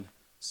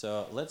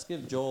So let's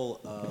give Joel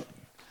a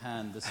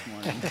hand this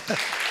morning.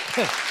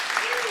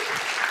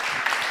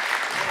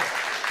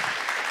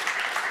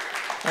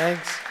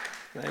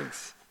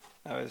 Thanks.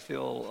 I always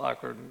feel a little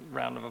awkward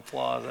round of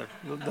applause.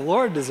 The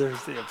Lord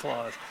deserves the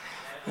applause.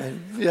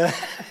 Yeah,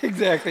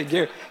 exactly.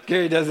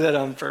 Gary does that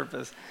on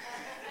purpose.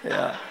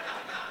 Yeah.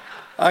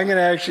 I'm going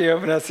to actually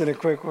open us in a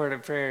quick word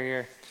of prayer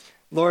here.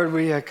 Lord,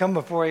 we come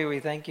before you.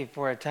 We thank you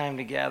for a time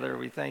to gather.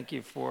 We thank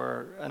you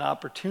for an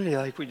opportunity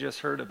like we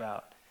just heard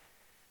about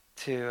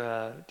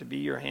to be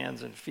your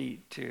hands and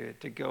feet,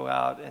 to go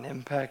out and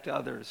impact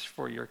others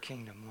for your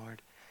kingdom,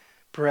 Lord.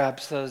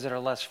 Perhaps those that are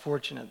less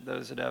fortunate,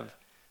 those that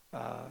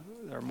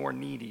are more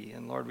needy.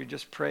 And Lord, we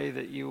just pray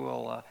that you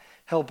will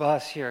help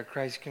us here at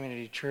Christ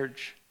Community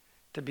Church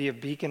to be a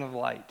beacon of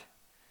light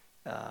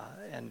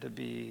and to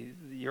be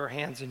your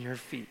hands and your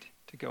feet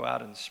to go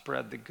out and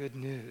spread the good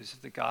news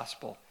of the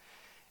gospel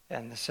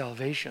and the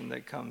salvation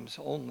that comes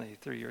only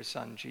through your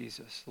Son,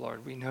 Jesus.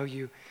 Lord, we know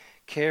you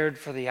cared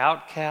for the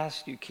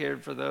outcast. You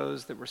cared for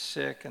those that were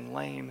sick and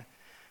lame.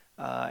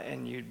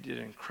 And you did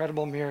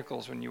incredible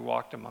miracles when you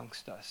walked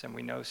amongst us. And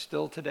we know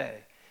still today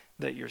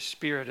that your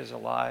Spirit is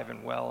alive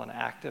and well and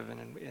active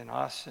in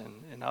us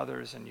and in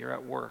others, and you're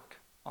at work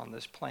on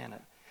this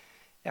planet.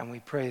 And we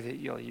pray that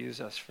you'll use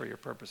us for your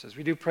purposes.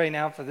 We do pray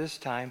now for this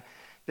time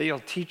that you'll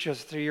teach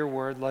us through your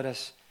word. Let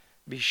us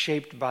be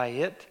shaped by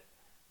it.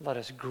 Let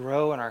us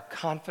grow in our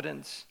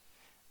confidence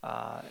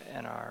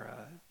and our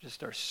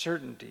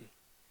certainty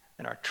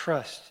and our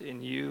trust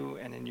in you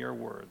and in your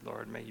word,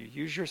 Lord. May you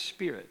use your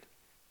Spirit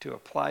to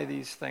apply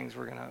these things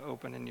we're going to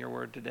open in your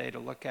word today to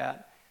look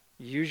at.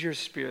 Use your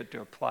Spirit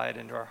to apply it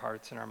into our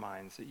hearts and our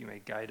minds, that you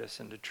may guide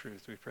us into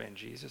truth. We pray in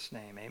Jesus'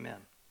 name, amen.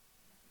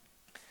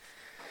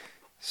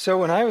 So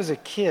when I was a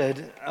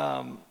kid,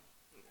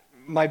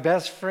 my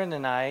best friend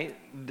and I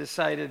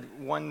decided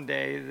one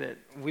day that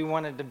we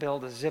wanted to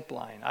build a zip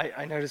line.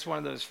 I noticed one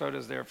of those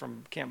photos there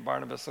from Camp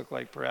Barnabas looked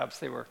like perhaps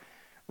they were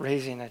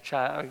raising a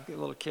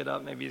little kid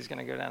up. Maybe he's going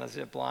to go down a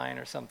zip line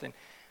or something.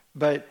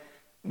 But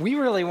we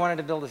really wanted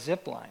to build a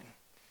zip line.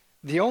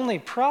 The only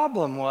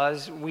problem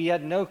was we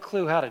had no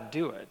clue how to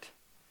do it.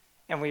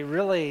 And we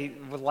really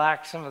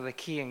lacked some of the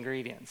key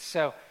ingredients.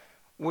 So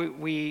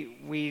we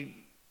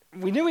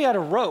knew we had a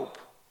rope.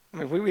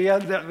 I mean, we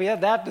had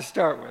that to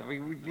start with. We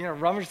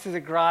rummaged through the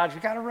garage. We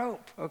got a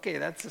rope. Okay,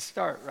 that's the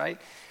start, right?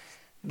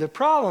 The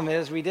problem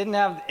is we didn't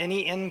have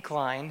any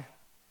incline,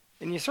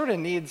 and you sort of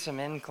need some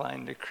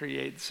incline to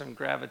create some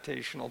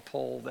gravitational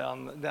pull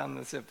down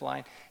the zip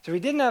line. So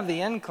we didn't have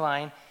the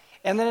incline.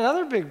 And then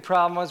another big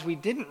problem was we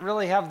didn't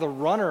really have the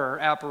runner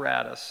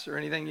apparatus or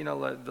anything,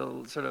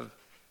 the sort of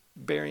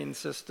bearing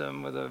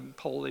system with a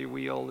pulley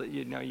wheel that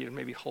you'd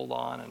maybe hold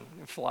on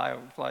and fly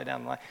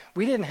down the line.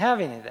 We didn't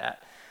have any of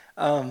that.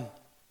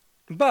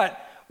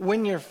 But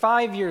when you're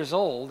 5 years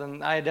old,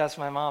 and I had asked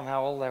my mom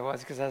how old I was,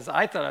 because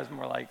I thought I was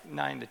more like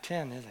 9 to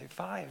 10. I was like,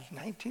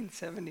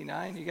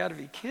 1979? You got to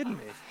be kidding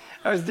me.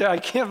 I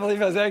can't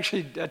believe I was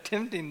actually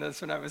attempting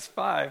this when I was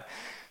 5.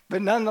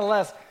 But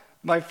nonetheless,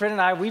 my friend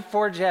and I, we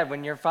forged ahead.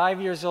 When you're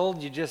 5 years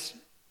old,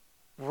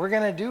 we're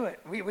going to do it.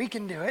 We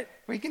can do it.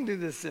 We can do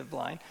this zip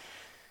line.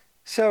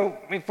 So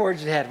we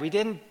forged ahead. We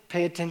didn't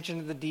pay attention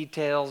to the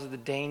details, the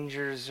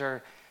dangers,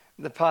 or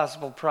the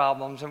possible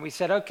problems. And we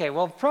said, okay,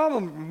 well,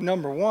 problem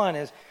number one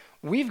is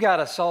we've got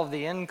to solve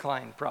the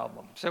incline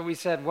problem. So we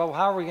said, well,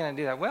 how are we going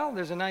to do that? Well,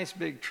 there's a nice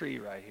big tree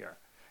right here.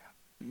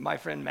 My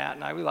friend Matt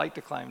and I, we like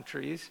to climb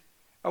trees,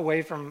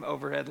 away from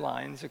overhead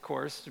lines, of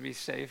course, to be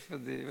safe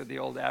with the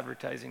old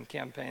advertising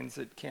campaigns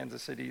that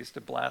Kansas City used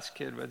to blast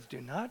kids with.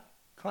 Do not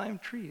climb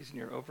trees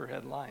near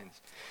overhead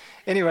lines.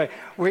 Anyway,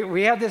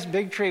 we had this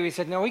big tree. We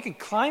said, no, we can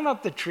climb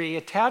up the tree,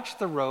 attach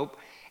the rope,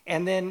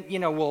 and then,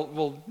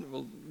 we'll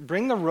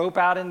bring the rope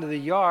out into the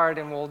yard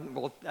and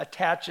we'll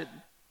attach it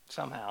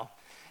somehow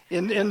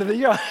into the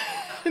yard.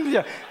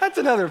 Yeah, that's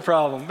another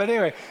problem. But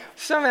anyway,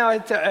 somehow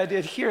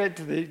adhere it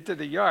to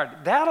the yard.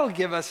 That'll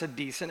give us a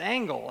decent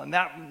angle, and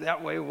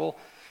that way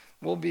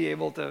we'll be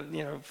able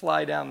to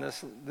fly down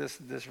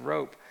this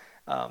rope.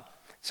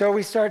 So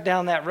we start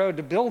down that road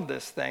to build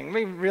this thing.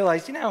 We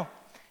realized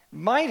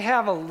might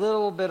have a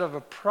little bit of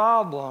a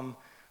problem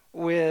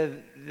with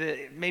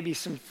maybe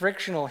some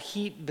frictional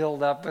heat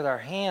buildup with our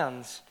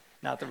hands.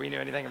 Not that we knew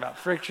anything about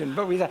friction,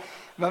 but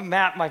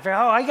Matt, my friend,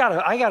 I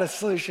got a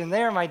solution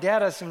there. My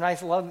dad has some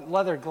nice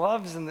leather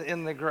gloves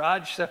in the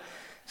garage.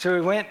 So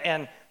we went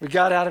and we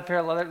got out a pair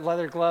of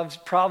leather gloves.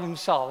 Problem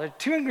solved. There are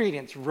 2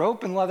 ingredients: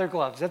 rope and leather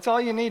gloves. That's all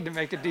you need to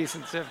make a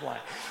decent zip line.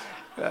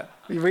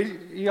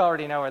 You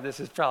already know where this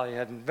is probably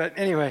heading. But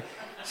anyway,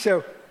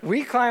 so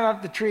we climb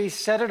up the tree,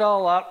 set it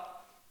all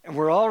up, and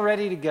we're all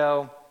ready to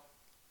go.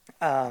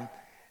 The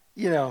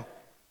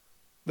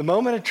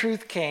moment of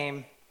truth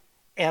came,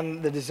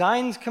 and the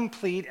design's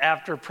complete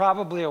after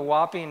probably a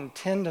whopping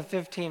 10 to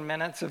 15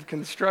 minutes of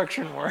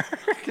construction work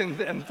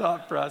and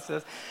thought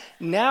process.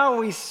 Now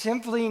we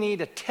simply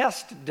need a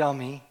test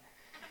dummy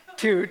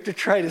to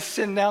try to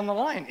send down the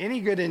line.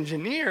 Any good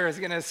engineer is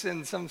going to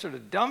send some sort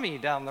of dummy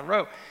down the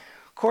rope.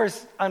 Of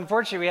course,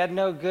 unfortunately, we had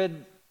no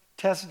good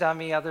test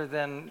dummy other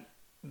than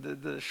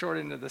the short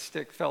end of the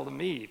stick fell to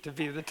me to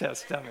be the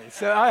test dummy.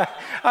 So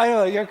I'm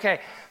like, okay,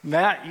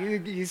 Matt,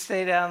 you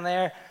stay down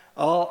there.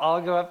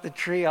 I'll go up the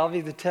tree. I'll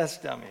be the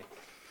test dummy.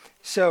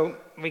 So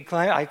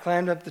I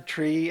climbed up the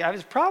tree. I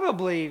was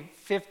probably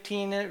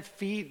 15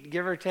 feet,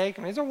 give or take.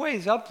 I mean, it's a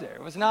ways up there.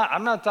 It was not.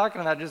 I'm not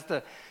talking about just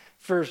the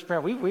first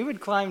sprint. We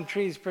would climb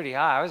trees pretty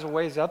high. I was a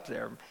ways up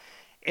there,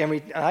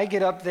 and I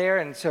get up there,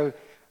 and so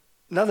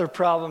another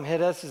problem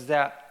hit us is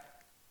that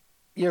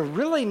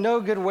really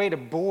no good way to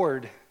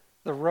board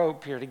the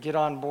rope here to get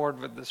on board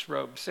with this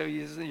rope. So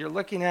you're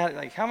looking at it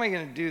like, how am I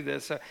going to do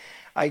this? So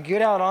I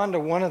get out onto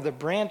one of the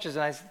branches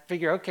and I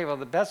figure, okay, well,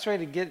 the best way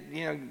to get,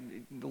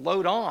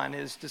 load on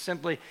is to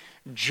simply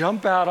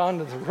jump out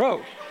onto the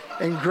rope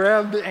and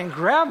grab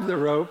the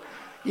rope.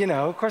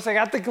 Of course, I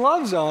got the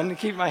gloves on to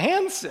keep my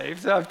hands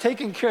safe, so I've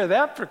taken care of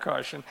that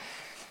precaution.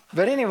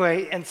 But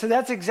anyway, and so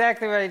that's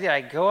exactly what I did.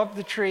 I go up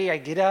the tree, I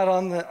get out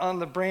on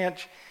the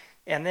branch,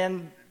 and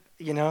then,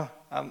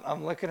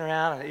 I'm looking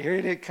around, and here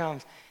it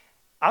comes.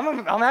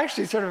 I'm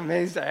actually sort of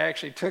amazed I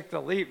actually took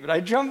the leap, but I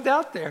jumped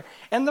out there,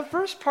 and the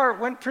first part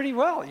went pretty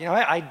well.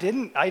 I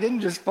didn't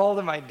just fall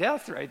to my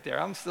death right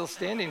there. I'm still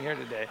standing here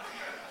today.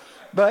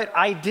 But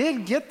I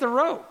did get the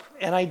rope,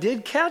 and I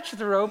did catch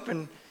the rope,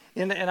 and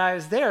I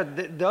was there.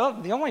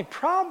 The only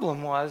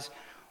problem was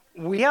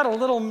we had a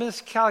little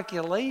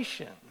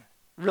miscalculation.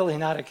 Really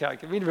not a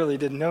calculation. We really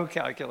did no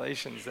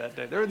calculations that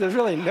day. There's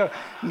really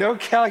no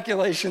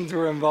calculations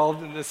were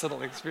involved in this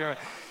little experiment.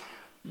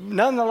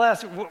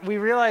 Nonetheless, we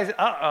realized,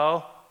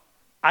 I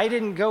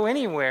didn't go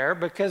anywhere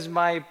because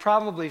my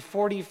probably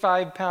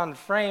 45-pound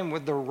frame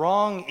with the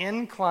wrong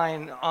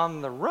incline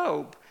on the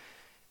rope,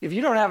 if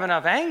you don't have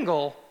enough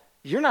angle,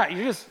 you're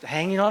just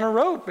hanging on a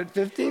rope at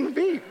 15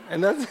 feet.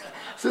 And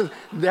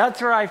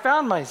that's where I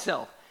found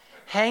myself,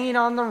 hanging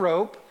on the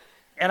rope.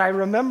 And I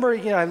remember,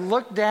 I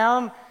looked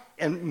down,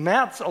 and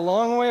Matt's a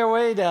long way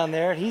away down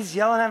there, and he's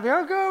yelling at me,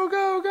 oh, go,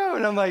 go, go.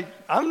 And I'm like,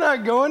 I'm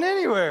not going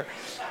anywhere.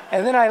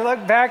 And then I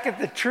look back at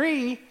the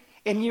tree,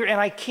 and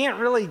I can't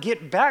really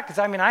get back, because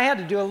I had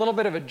to do a little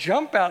bit of a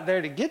jump out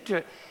there to get to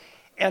it.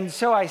 And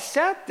so I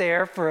sat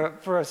there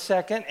for a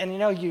second,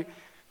 and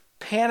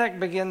panic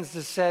begins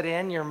to set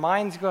in. Your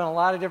mind's going a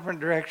lot of different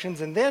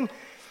directions. And then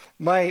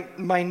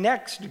my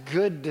next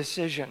good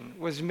decision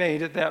was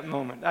made at that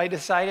moment. I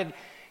decided,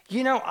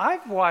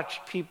 I've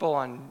watched people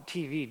on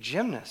TV,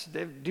 gymnasts,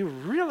 they do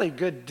really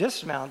good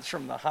dismounts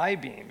from the high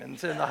beam and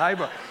the high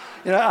bar.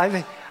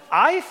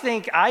 I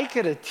think I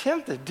could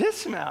attempt a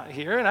dismount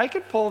here, and I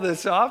could pull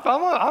this off.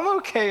 I'm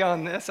okay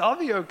on this. I'll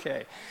be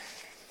okay.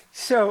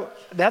 So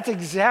that's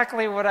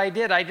exactly what I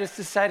did. I just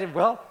decided,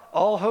 well,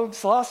 all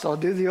hope's lost. I'll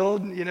do the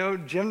old,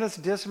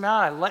 gymnast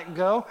dismount. I let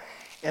go,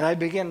 and I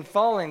began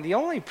falling. The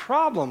only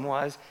problem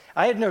was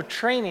I had no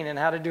training in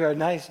how to do a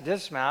nice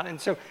dismount, and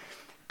so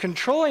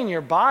controlling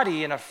your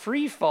body in a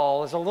free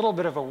fall is a little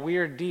bit of a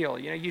weird deal.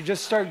 You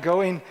just start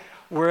going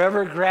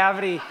wherever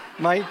gravity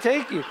might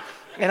take you.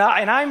 And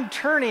I'm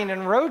turning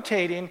and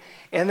rotating,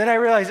 and then I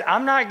realize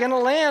I'm not going to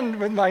land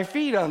with my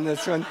feet on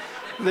this one.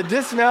 The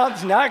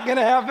dismount's not going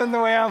to happen the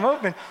way I'm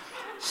hoping.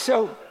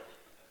 So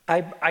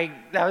that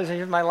was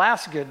my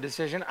last good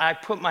decision. I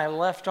put my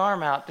left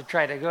arm out to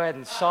try to go ahead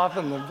and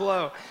soften the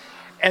blow.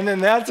 And then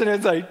that's when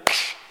it's like,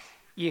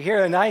 you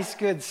hear a nice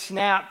good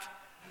snap,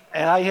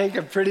 and I take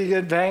a pretty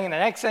good bang. And the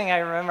next thing I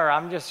remember,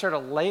 I'm just sort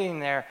of laying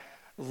there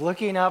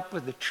looking up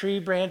with the tree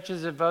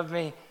branches above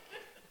me,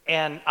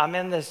 and I'm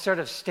in this sort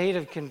of state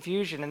of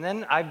confusion. And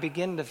then I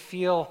begin to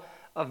feel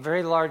a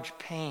very large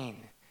pain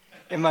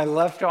in my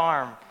left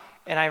arm.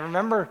 And I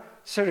remember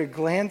sort of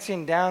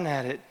glancing down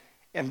at it,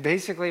 and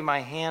basically my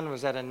hand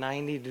was at a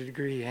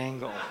 90-degree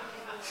angle.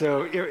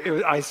 So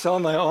I saw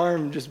my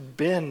arm just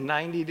bend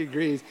 90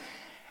 degrees.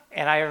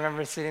 And I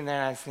remember sitting there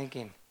and I was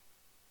thinking,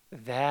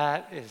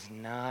 that is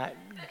not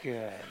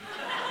good.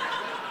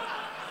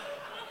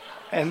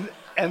 And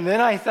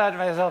then I thought to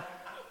myself,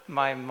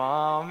 my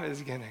mom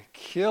is going to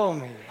kill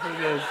me for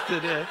this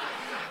today.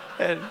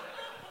 And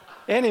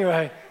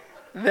anyway,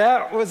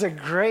 that was a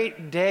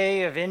great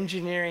day of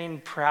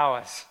engineering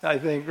prowess, I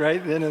think,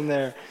 right then and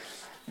there.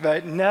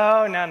 But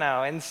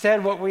no.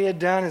 Instead, what we had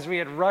done is we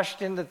had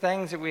rushed into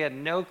things that we had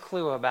no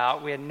clue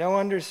about, we had no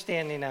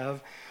understanding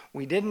of.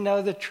 We didn't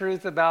know the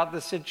truth about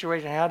the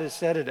situation, how to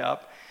set it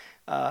up.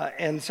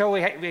 And so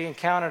we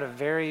encountered a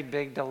very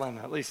big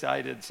dilemma. At least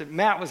I did. So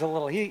Matt was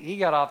he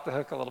got off the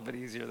hook a little bit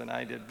easier than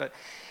I did. But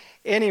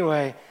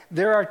anyway,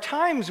 there are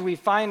times we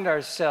find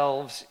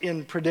ourselves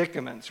in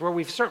predicaments where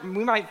we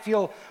might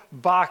feel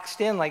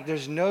boxed in, like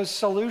there's no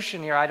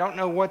solution here. I don't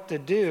know what to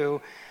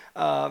do.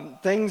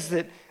 Things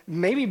that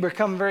maybe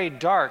become very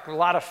dark, a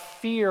lot of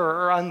fear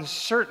or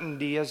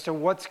uncertainty as to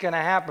what's going to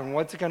happen,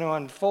 what's going to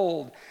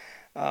unfold.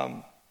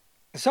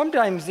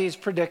 Sometimes these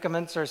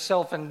predicaments are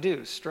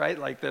self-induced, right?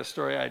 Like the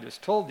story I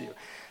just told you.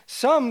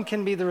 Some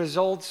can be the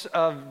results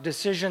of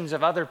decisions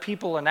of other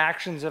people and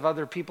actions of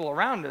other people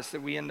around us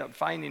that we end up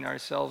finding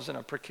ourselves in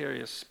a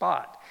precarious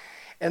spot.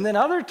 And then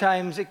other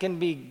times it can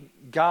be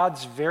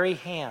God's very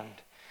hand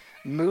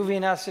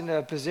moving us into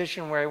a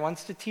position where he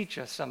wants to teach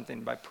us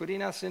something by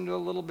putting us into a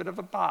little bit of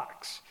a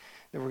box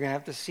that we're going to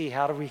have to see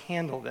how do we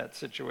handle that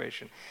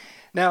situation.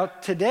 Now,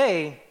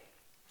 today,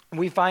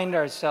 we find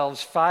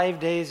ourselves 5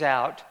 days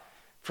out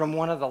from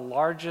one of the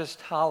largest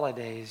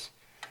holidays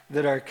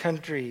that our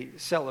country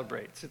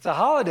celebrates. It's a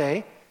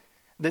holiday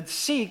that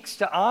seeks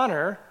to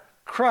honor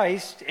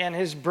Christ and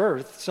his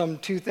birth some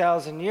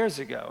 2,000 years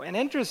ago. And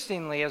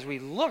interestingly, as we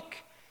look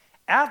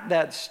at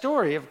that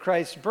story of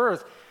Christ's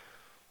birth,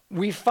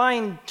 we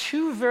find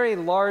two very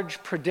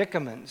large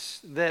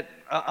predicaments that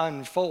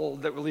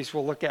unfold that at least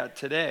we'll look at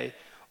today.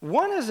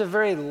 One is a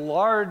very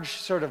large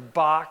sort of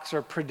box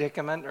or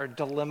predicament or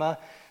dilemma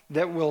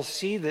that we'll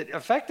see that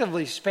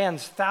effectively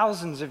spans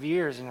thousands of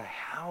years. And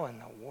how in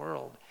the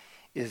world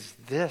is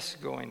this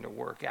going to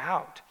work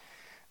out?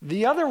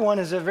 The other one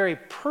is a very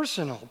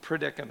personal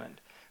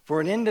predicament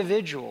for an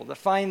individual to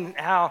find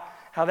how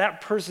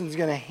that person's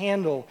going to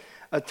handle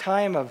a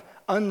time of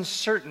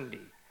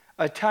uncertainty,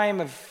 a time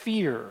of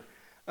fear,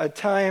 a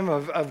time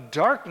of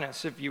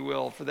darkness, if you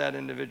will, for that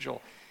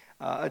individual.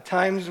 At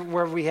times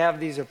where we have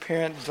these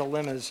apparent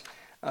dilemmas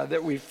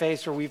that we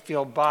face or we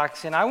feel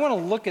boxed in. I want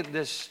to look at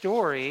this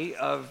story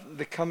of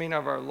the coming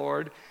of our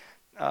Lord,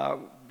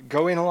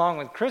 going along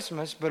with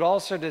Christmas, but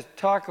also to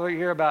talk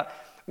here about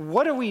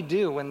what do we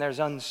do when there's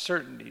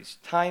uncertainties,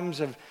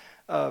 times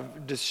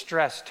of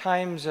distress,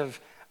 times of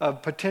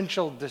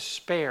potential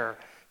despair,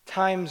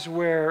 times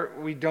where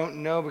we don't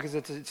know because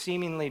it's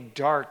seemingly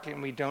dark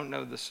and we don't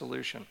know the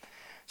solution.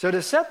 So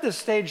to set the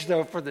stage,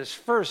 though, for this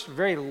first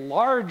very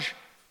large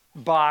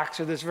box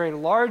or this very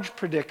large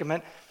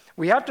predicament,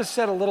 we have to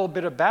set a little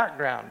bit of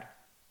background,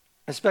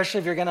 especially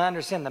if you're going to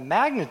understand the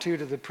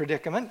magnitude of the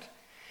predicament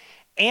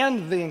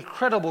and the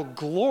incredible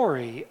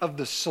glory of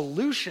the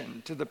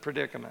solution to the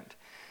predicament.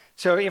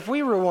 So if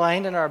we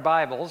rewind in our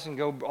Bibles and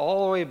go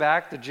all the way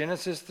back to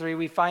Genesis 3,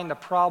 we find a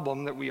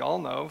problem that we all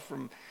know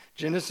from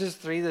Genesis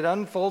 3 that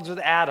unfolds with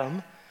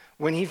Adam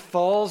when he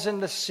falls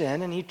into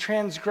sin and he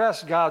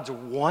transgressed God's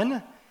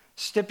one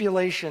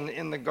stipulation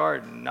in the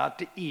garden, not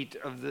to eat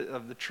of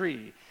the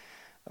tree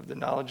of the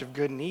knowledge of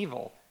good and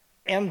evil.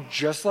 And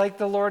just like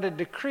the Lord had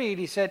decreed,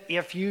 he said,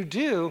 if you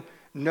do,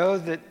 know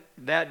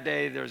that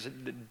day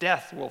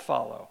death will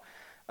follow.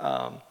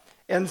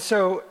 And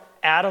so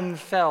Adam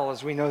fell,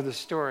 as we know the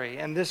story,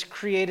 and this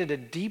created a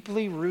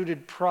deeply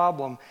rooted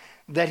problem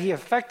that he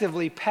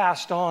effectively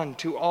passed on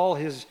to all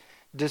his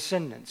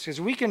descendants.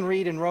 Because we can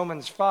read in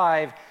Romans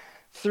 5,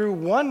 through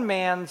one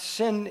man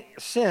sin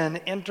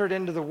entered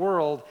into the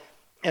world,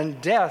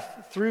 and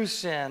death through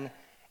sin,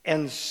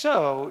 and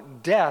so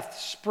death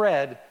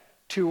spread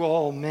to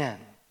all men.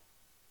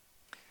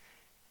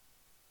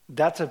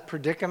 That's a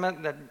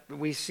predicament that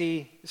we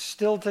see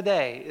still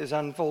today is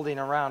unfolding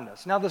around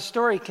us. Now the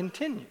story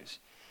continues.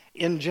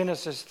 In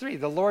Genesis 3,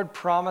 the Lord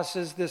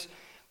promises this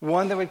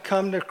one that would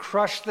come to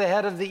crush the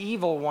head of the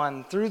evil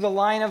one through the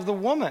line of the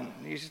woman.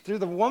 Through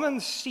the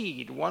woman's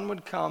seed, one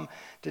would come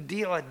to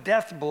deal a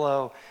death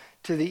blow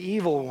to the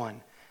evil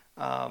one,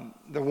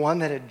 the one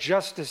that had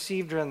just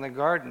deceived her in the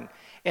garden.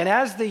 And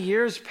as the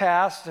years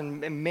passed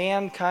and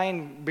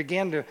mankind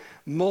began to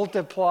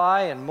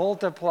multiply,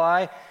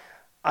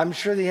 I'm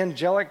sure the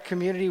angelic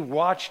community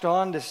watched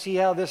on to see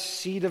how this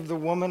seed of the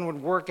woman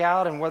would work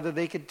out and whether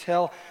they could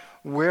tell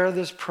where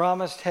this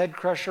promised head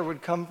crusher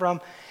would come from.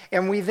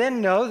 And we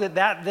then know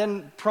that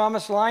then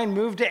promised line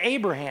moved to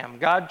Abraham.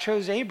 God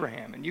chose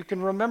Abraham. And you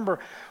can remember,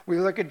 we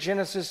look at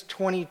Genesis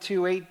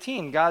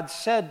 22:18. God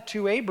said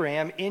to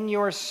Abraham, in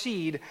your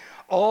seed,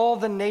 all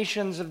the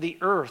nations of the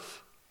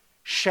earth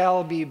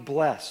shall be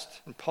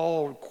blessed. And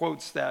Paul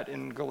quotes that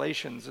in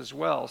Galatians as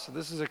well. So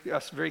this is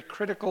a very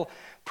critical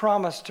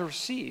promise to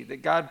see,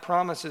 that God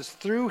promises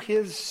through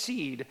his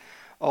seed,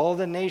 all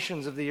the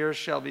nations of the earth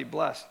shall be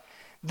blessed.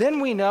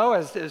 Then we know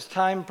as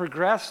time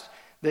progressed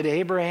that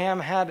Abraham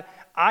had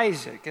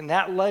Isaac, and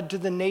that led to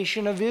the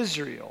nation of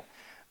Israel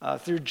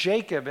through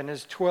Jacob and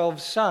his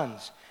 12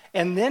 sons.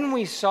 And then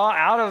we saw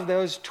out of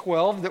those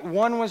 12 that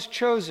one was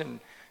chosen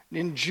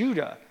in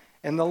Judah,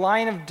 and the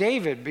line of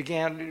David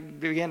began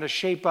to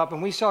shape up,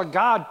 and we saw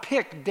God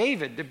pick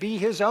David to be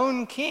his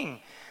own king.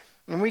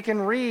 And we can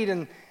read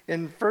in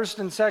 1st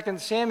and 2nd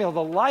Samuel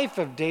the life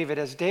of David,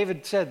 as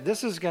David said,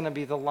 this is going to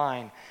be the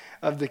line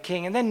of the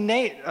king. And then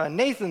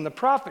Nathan the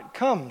prophet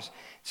comes,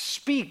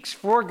 speaks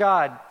for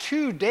God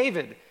to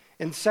David.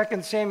 In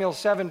 2 Samuel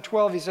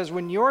 7:12, he says,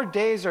 when your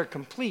days are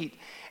complete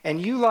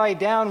and you lie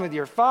down with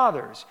your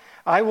fathers,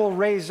 I will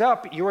raise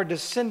up your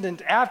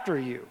descendant after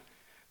you,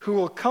 who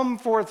will come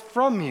forth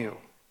from you,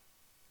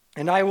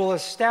 and I will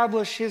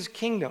establish his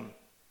kingdom.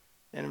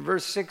 And in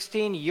verse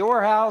 16,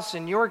 your house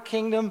and your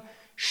kingdom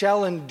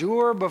shall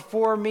endure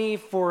before me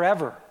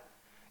forever.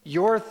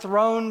 Your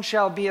throne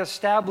shall be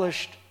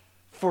established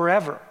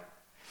forever.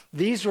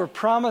 These were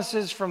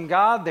promises from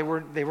God. They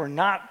were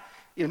not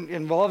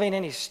involving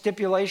any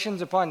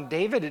stipulations upon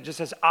David. It just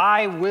says,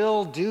 I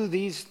will do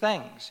these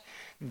things.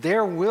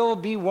 There will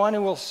be one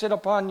who will sit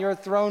upon your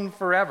throne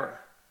forever.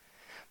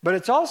 But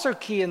it's also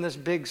key in this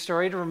big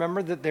story to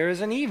remember that there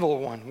is an evil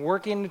one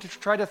working to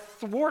try to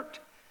thwart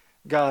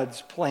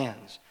God's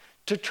plans,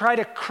 to try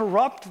to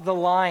corrupt the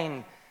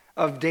line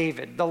of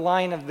David, the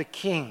line of the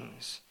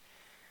kings.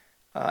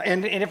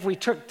 And if we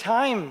took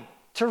time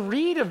to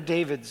read of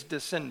David's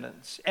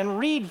descendants and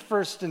read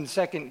 1st and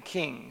 2nd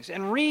Kings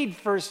and read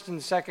 1st and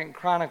 2nd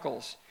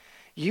Chronicles,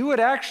 you would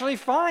actually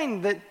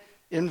find that,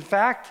 in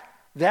fact,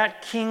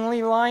 that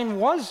kingly line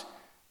was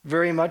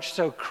very much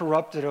so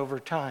corrupted over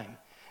time.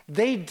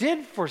 They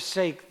did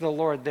forsake the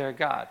Lord their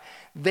God.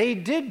 They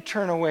did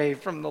turn away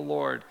from the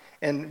Lord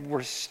and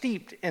were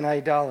steeped in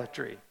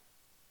idolatry.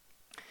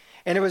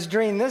 And it was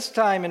during this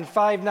time in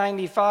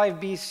 595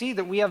 BC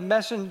that we have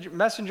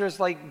messengers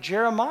like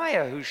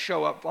Jeremiah who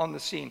show up on the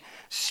scene,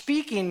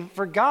 speaking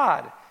for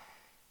God.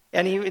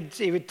 And he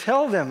would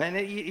tell them,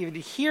 and you would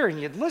hear and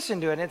you'd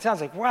listen to it, and it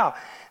sounds like, wow,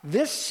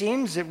 this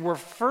seems that we're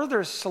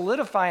further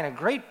solidifying a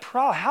great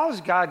problem. How's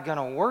God going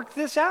to work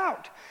this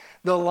out?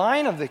 The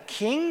line of the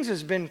kings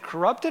has been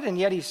corrupted, and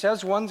yet he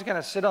says one's going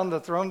to sit on the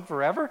throne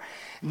forever.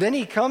 Then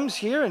he comes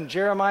here in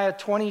Jeremiah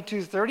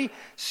 22:30,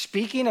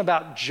 speaking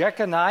about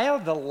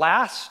Jeconiah, the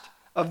last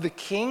of the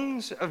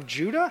kings of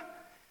Judah.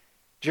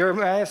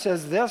 Jeremiah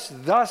says this,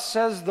 "Thus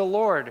says the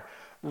Lord,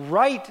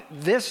 write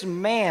this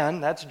man,"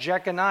 that's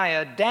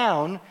Jeconiah,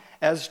 "down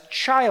as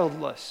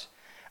childless,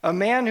 a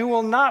man who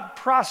will not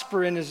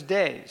prosper in his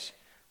days.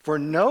 For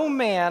no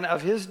man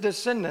of his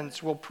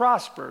descendants will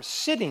prosper,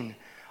 sitting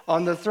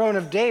on the throne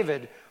of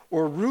David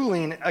or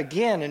ruling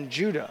again in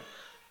Judah."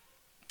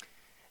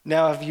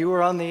 Now, if you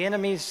were on the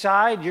enemy's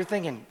side, you're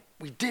thinking,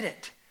 we did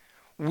it.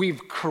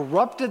 We've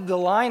corrupted the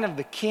line of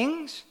the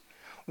kings.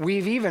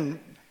 We've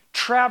even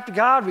trapped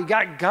God. We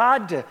got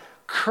God to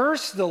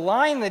curse the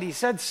line that he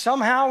said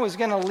somehow was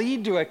going to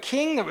lead to a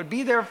king that would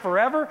be there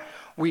forever.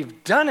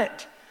 We've done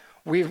it.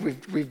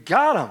 We've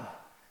got him.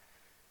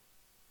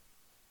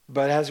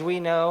 But as we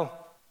know,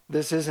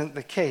 this isn't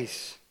the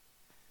case.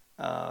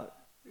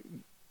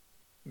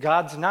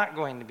 God's not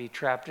going to be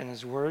trapped in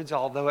his words,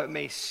 although it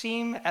may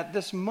seem at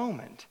this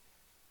moment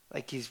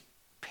like he's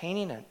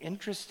painting an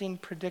interesting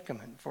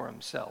predicament for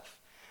himself.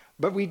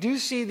 But we do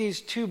see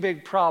these two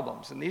big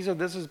problems, and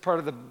this is part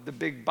of the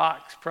big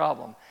box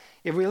problem.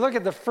 If we look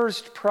at the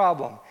first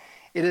problem,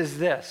 it is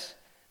this,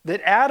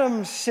 that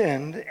Adam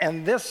sinned,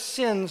 and this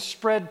sin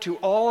spread to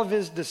all of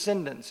his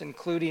descendants,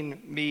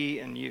 including me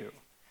and you.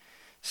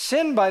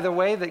 Sin, by the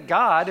way, that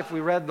God, if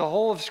we read the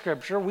whole of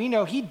Scripture, we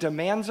know he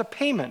demands a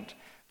payment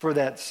for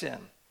that sin.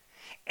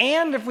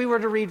 And if we were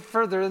to read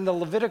further in the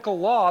Levitical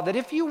law, that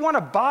if you want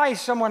to buy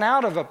someone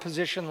out of a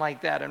position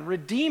like that and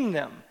redeem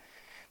them,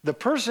 the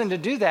person to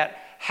do that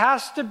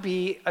has to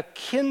be a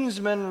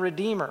kinsman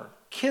redeemer.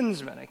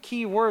 Kinsman, a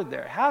key word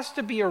there. Has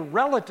to be a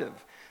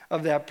relative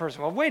of that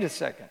person. Well, wait a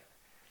second.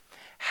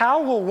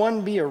 How will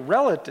one be a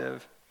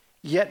relative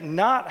yet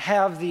not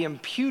have the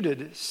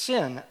imputed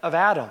sin of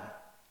Adam?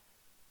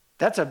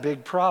 That's a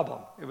big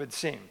problem, it would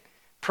seem.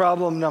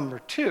 Problem number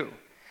 2.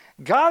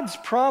 God's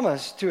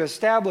promise to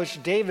establish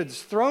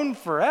David's throne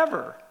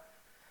forever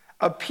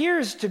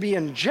appears to be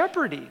in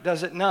jeopardy,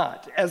 does it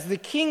not? As the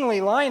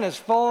kingly line has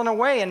fallen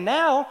away and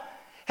now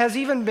has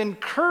even been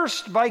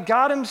cursed by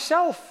God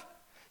himself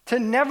to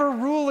never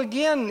rule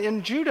again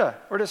in Judah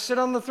or to sit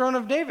on the throne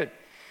of David.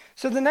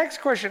 So the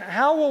next question,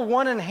 how will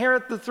one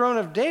inherit the throne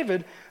of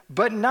David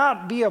but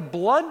not be a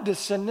blood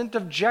descendant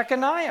of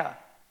Jeconiah?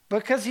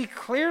 Because he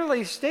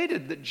clearly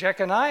stated that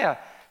Jeconiah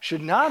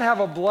should not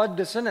have a blood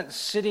descendant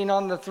sitting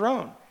on the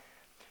throne.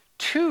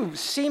 2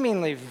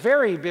 seemingly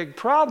very big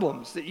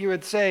problems that you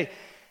would say,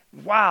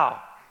 wow,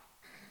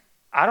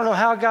 I don't know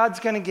how God's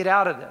going to get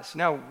out of this.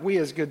 Now, we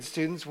as good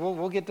students,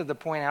 we'll get to the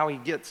point how he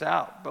gets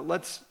out. But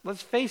let's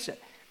face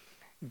it.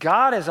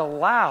 God has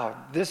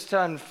allowed this to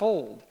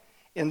unfold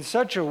in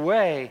such a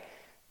way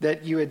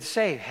that you would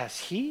say, has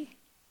he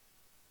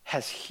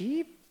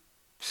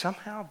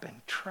somehow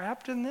been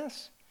trapped in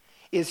this?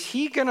 Is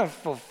he going to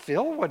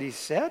fulfill what he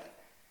said?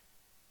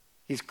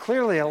 He's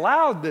clearly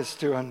allowed this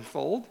to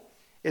unfold.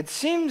 It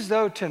seems,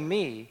 though, to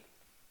me,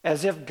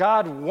 as if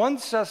God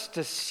wants us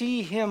to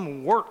see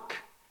him work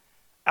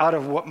out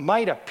of what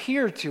might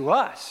appear to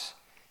us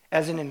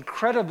as an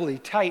incredibly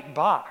tight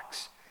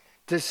box,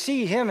 to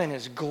see him in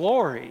his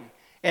glory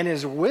and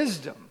his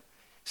wisdom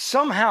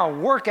somehow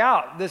work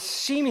out this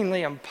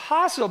seemingly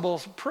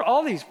impossible,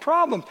 all these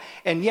problems,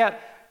 and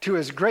yet to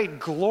his great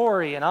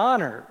glory and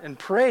honor and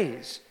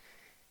praise,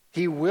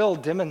 he will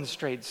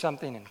demonstrate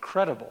something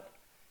incredible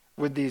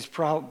with these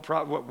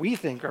what we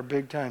think are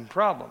big-time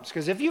problems.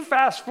 Because if you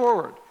fast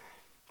forward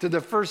to the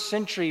 1st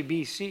century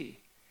BC,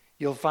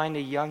 you'll find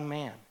a young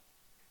man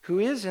who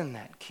is in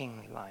that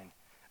kingly line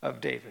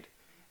of David.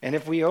 And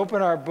if we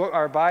open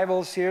our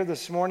Bibles here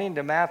this morning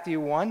to Matthew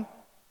 1,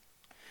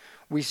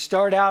 we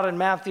start out in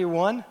Matthew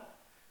 1.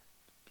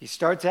 He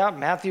starts out,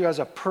 Matthew has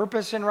a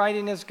purpose in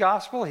writing his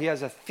gospel. He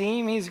has a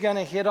theme he's going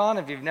to hit on.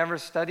 If you've never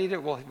studied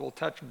it, we'll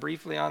touch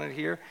briefly on it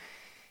here.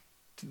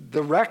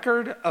 The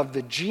record of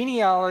the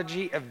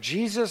genealogy of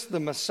Jesus the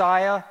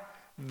Messiah,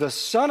 the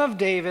son of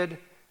David,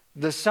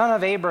 the son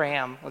of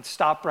Abraham. Let's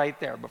stop right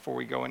there before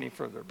we go any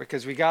further,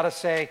 because we got to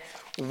say,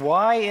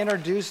 why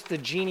introduce the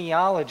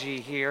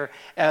genealogy here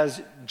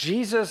as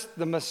Jesus,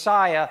 the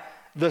Messiah,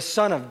 the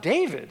son of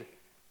David,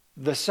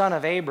 the son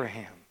of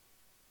Abraham?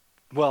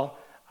 Well,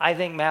 I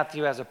think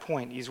Matthew has a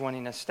point. He's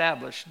wanting to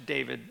establish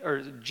David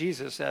or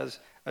Jesus as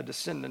a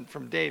descendant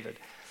from David.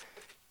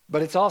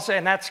 But it's also,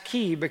 and that's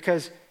key,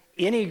 because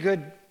any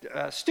good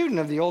student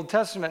of the Old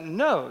Testament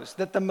knows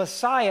that the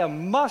Messiah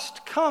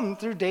must come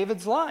through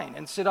David's line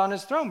and sit on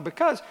his throne,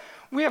 because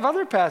we have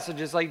other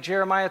passages like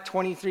Jeremiah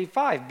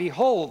 23:5.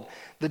 Behold,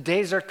 the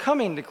days are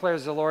coming,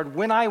 declares the Lord,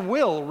 when I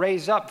will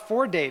raise up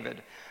for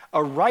David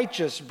a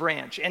righteous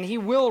branch, and he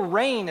will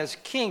reign as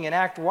king and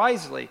act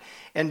wisely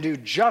and do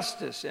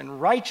justice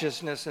and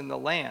righteousness in the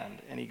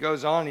land. And he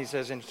goes on, he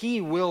says, and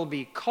he will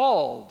be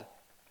called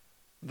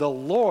the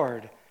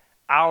Lord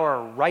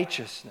our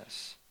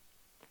righteousness.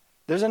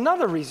 There's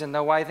another reason,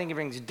 though, why I think he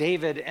brings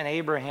David and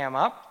Abraham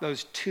up,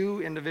 those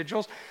two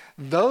individuals.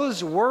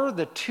 Those were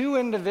the two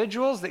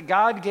individuals that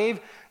God gave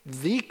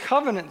the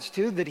covenants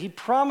to, that he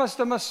promised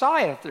a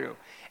Messiah through.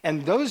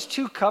 And those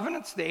two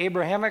covenants, the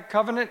Abrahamic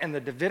covenant and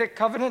the Davidic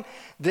covenant,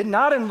 did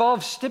not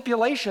involve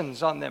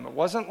stipulations on them. It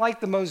wasn't like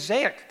the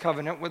Mosaic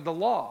covenant with the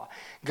law.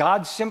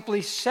 God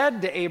simply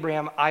said to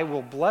Abraham, I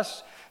will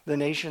bless the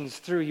nations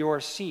through your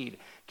seed.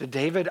 To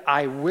David,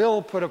 I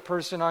will put a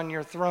person on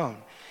your throne.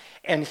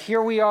 And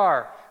here we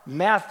are,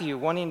 Matthew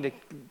wanting to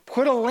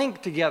put a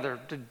link together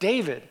to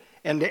David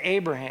and to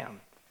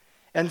Abraham.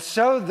 And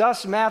so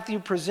thus Matthew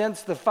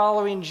presents the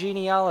following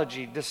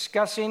genealogy,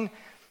 discussing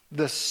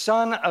the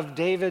son of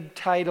David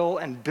title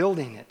and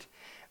building it.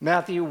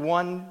 Matthew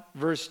 1,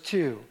 verse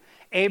 2.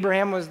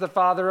 Abraham was the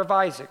father of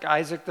Isaac,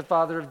 Isaac the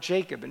father of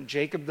Jacob, and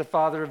Jacob the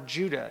father of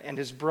Judah and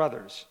his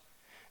brothers.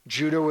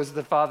 Judah was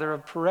the father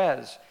of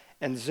Perez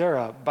and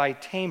Zerah by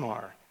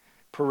Tamar.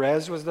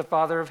 Perez was the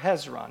father of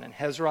Hezron, and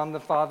Hezron the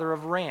father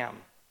of Ram.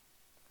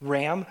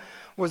 Ram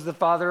was the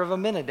father of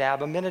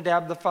Amminadab,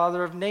 Amminadab the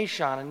father of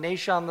Nahshon, and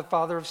Nahshon the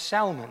father of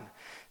Salmon.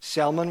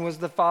 Salmon was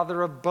the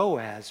father of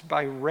Boaz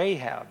by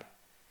Rahab.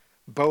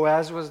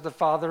 Boaz was the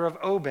father of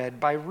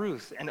Obed by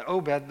Ruth, and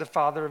Obed the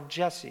father of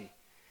Jesse.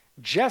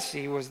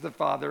 Jesse was the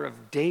father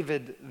of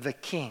David the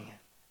king.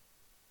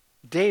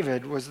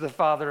 David was the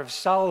father of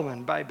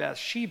Solomon by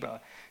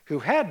Bathsheba, who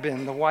had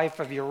been the wife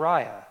of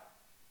Uriah.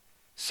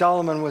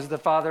 Solomon was the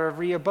father of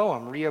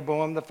Rehoboam,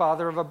 Rehoboam the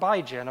father of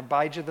Abijah, and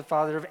Abijah the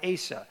father of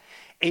Asa.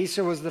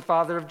 Asa was the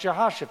father of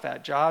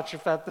Jehoshaphat,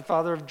 Jehoshaphat the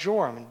father of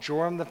Joram, and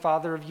Joram the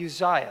father of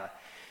Uzziah.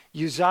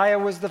 Uzziah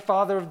was the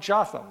father of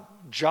Jotham,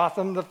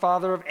 Jotham the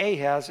father of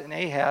Ahaz, and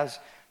Ahaz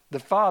the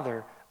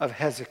father of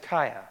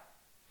Hezekiah.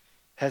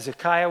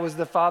 Hezekiah was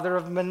the father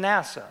of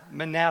Manasseh,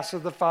 Manasseh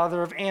the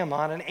father of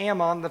Ammon, and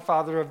Ammon the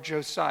father of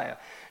Josiah.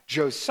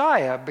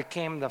 Josiah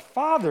became the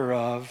father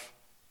of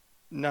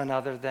none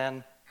other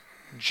than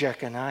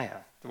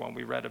Jeconiah, the one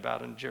we read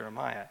about in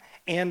Jeremiah,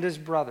 and his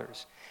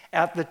brothers,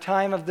 at the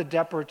time of the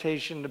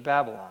deportation to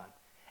Babylon.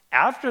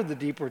 After the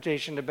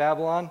deportation to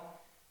Babylon,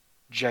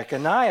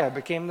 Jeconiah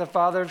became the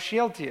father of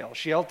Shealtiel,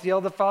 Shealtiel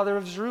the father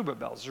of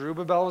Zerubbabel,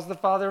 Zerubbabel was the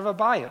father of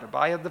Abiud,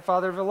 Abiud the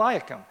father of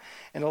Eliakim,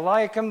 and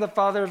Eliakim the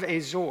father of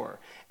Azor.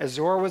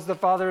 Azor was the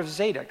father of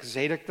Zadok,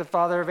 Zadok the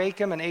father of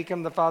Achim, and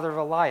Achim the father of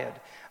Eliud.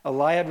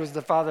 Eliud was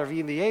the father of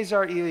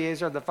Eleazar,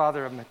 Eleazar the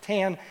father of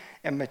Matan,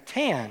 and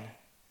Matan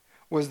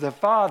was the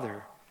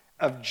father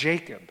of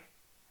Jacob.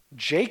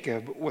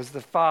 Jacob was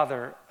the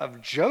father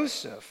of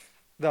Joseph,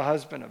 the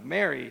husband of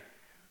Mary,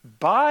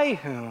 by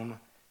whom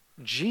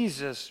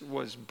Jesus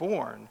was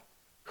born,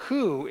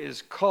 who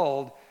is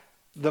called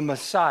the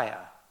Messiah.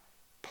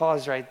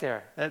 Pause right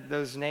there.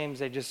 Those names,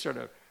 they just sort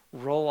of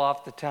roll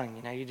off the tongue.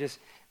 You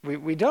know,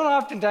 we don't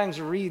oftentimes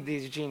read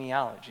these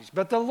genealogies,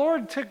 but the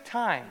Lord took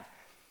time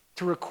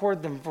to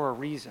record them for a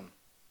reason.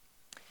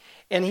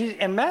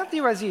 And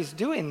Matthew, as he's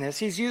doing this,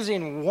 he's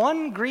using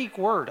one Greek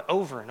word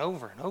over and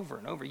over and over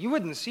and over. You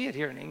wouldn't see it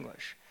here in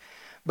English.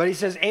 But he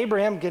says,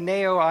 Abraham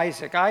geneo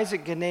Isaac,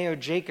 Isaac geneo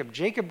Jacob,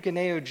 Jacob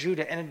geneo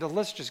Judah, and the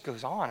list just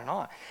goes on and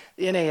on.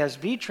 The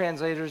NASB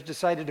translators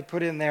decided to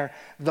put in there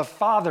the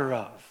father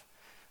of.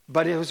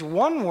 But it was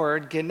one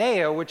word,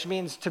 geneo, which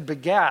means to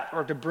begat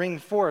or to bring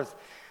forth.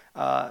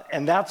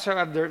 And that's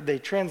how they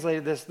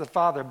translated this, the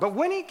father. But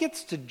when he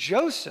gets to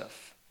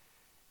Joseph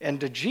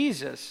and to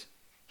Jesus,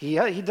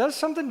 he does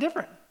something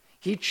different.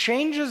 He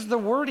changes the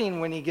wording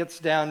when he gets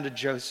down to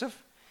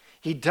Joseph.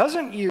 He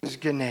doesn't use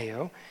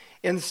geneo.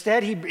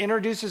 Instead, he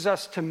introduces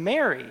us to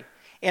Mary,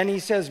 and he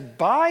says,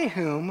 by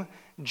whom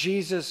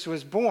Jesus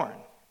was born.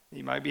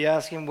 You might be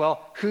asking,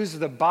 well, who's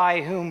the by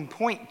whom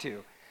point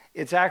to?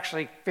 It's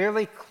actually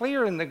fairly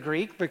clear in the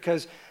Greek,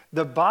 because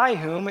the by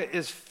whom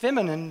is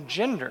feminine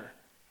gender,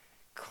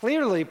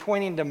 clearly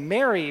pointing to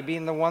Mary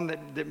being the one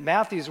that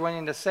Matthew's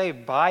wanting to say,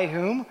 by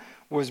whom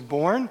was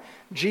born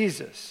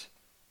Jesus.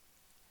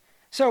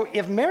 So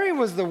if Mary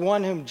was the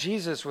one whom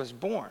Jesus was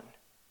born,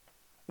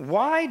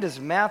 why does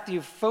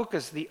Matthew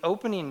focus the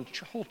opening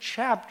whole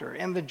chapter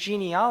and the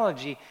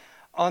genealogy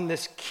on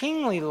this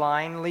kingly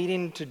line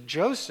leading to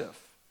Joseph,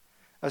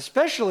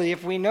 especially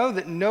if we know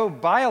that no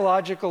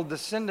biological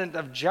descendant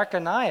of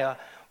Jeconiah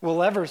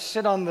will ever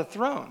sit on the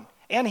throne.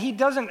 And he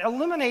doesn't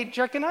eliminate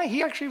Jeconiah.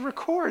 He actually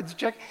records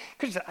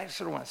because I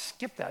sort of want to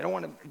skip that. I don't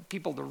want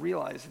people to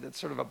realize that it's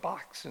sort of a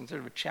box and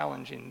sort of a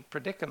challenging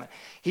predicament.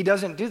 He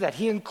doesn't do that.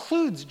 He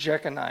includes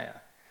Jeconiah.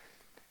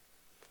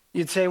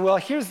 You'd say, well,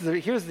 here's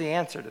the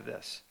answer to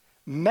this.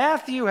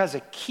 Matthew has a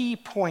key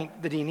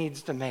point that he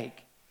needs to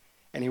make.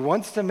 And he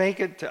wants to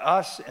make it to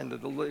us and to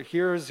the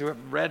hearers who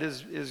have read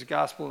his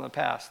gospel in the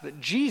past,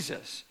 that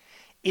Jesus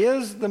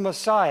is the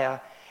Messiah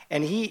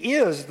and he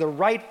is the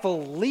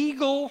rightful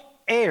legal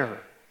heir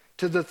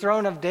to the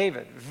throne of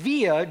David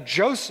via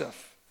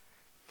Joseph.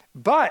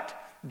 But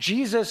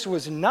Jesus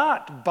was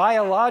not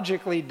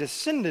biologically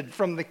descended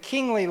from the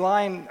kingly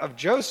line of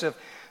Joseph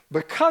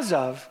because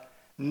of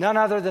none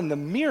other than the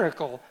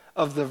miracle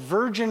of the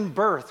virgin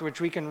birth, which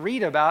we can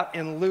read about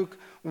in Luke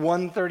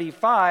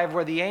 1:35,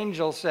 where the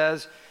angel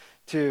says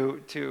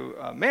to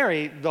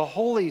Mary, the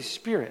Holy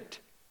Spirit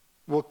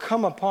will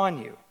come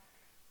upon you.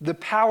 The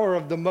power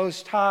of the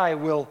Most High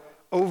will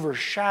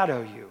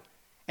overshadow you.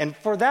 And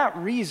for that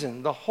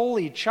reason, the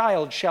Holy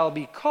Child shall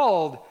be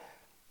called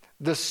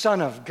the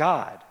Son of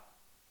God.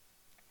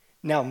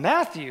 Now,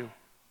 Matthew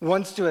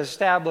wants to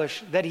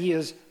establish that he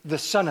is the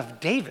son of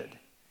David.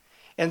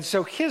 And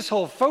so his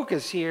whole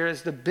focus here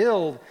is to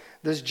build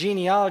this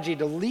genealogy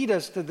to lead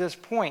us to this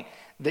point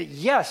that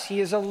yes,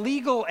 he is a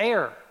legal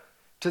heir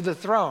to the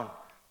throne,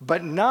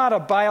 but not a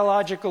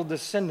biological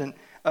descendant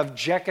of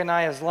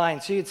Jeconiah's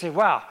line. So you'd say,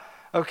 wow,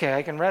 okay,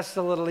 I can rest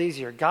a little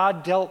easier.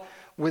 God dealt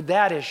with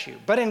that issue.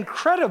 But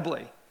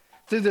incredibly,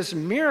 through this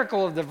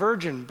miracle of the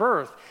virgin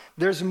birth,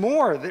 there's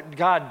more that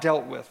God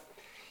dealt with.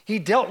 He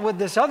dealt with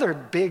this other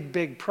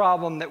big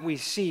problem that we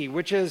see,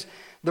 which is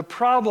the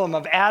problem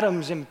of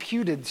Adam's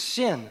imputed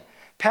sin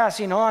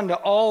passing on to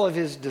all of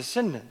his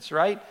descendants,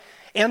 right?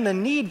 And the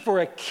need for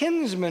a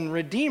kinsman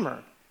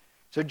redeemer.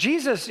 So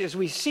Jesus, as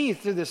we see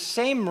through the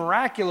same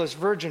miraculous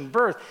virgin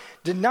birth,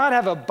 did not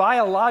have a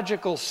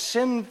biological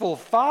sinful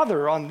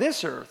father on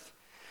this earth.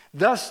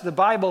 Thus, the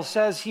Bible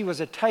says he was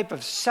a type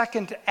of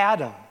second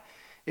Adam,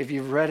 if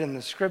you've read in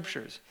the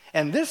scriptures.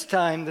 And this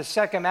time, the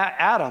second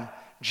Adam,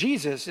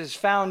 Jesus, is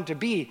found to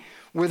be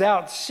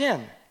without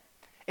sin.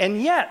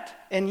 And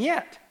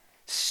yet,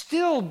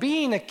 still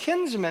being a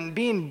kinsman,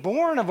 being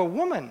born of a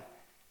woman,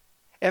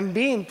 and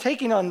being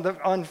taken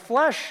on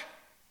flesh,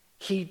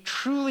 he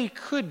truly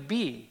could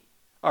be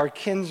our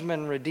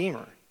kinsman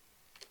redeemer,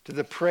 to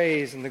the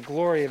praise and the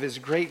glory of his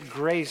great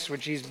grace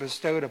which he's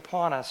bestowed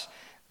upon us.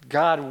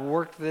 God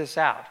worked this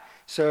out.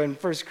 So in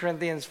 1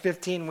 Corinthians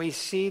 15, we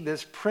see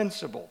this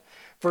principle.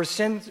 For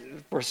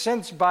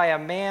since by a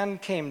man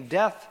came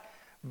death,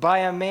 by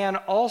a man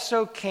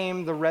also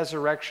came the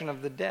resurrection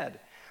of the dead.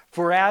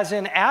 For as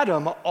in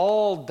Adam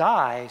all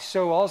die,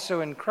 so also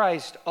in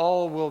Christ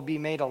all will be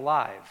made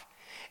alive.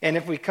 And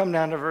if we come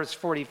down to verse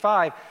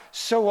 45,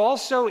 so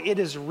also it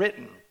is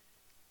written,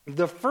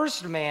 the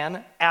first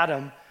man,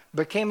 Adam,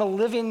 became a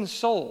living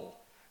soul.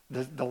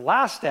 The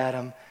last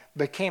Adam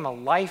became a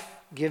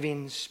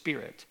life-giving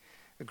spirit.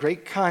 A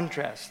great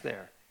contrast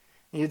there.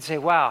 And you'd say,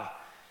 wow,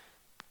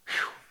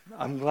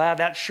 I'm glad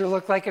that sure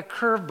looked like a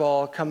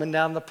curveball coming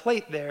down the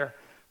plate there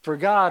for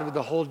God with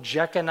the whole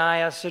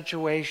Jeconiah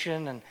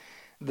situation and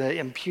the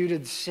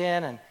imputed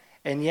sin.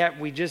 And yet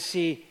we just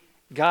see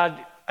God,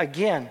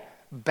 again,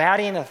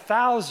 batting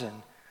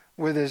 1,000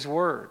 with his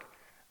word.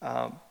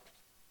 And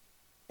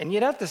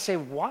you'd have to say,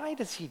 why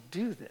does he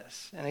do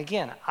this? And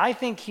again, I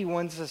think he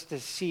wants us to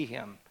see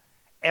him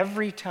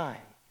every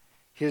time,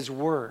 his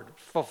word,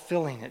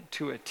 fulfilling it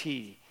to a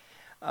T.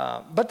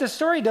 But the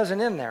story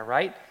doesn't end there,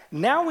 right?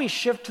 Now we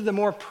shift to the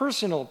more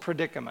personal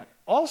predicament.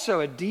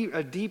 Also a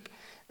deep,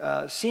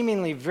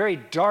 seemingly very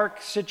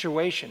dark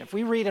situation. If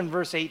we read in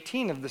verse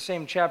 18 of the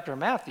same chapter of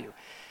Matthew,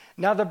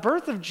 now the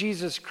birth of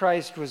Jesus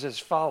Christ was as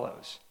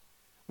follows.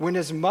 When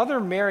his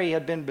mother Mary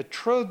had been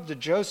betrothed to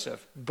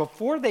Joseph,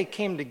 before they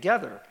came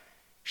together,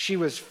 she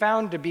was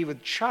found to be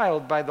with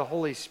child by the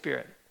Holy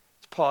Spirit.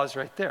 Let's pause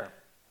right there.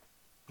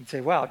 You'd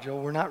say, wow,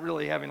 Joel, we're not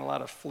really having a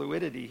lot of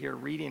fluidity here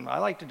reading. I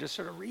like to just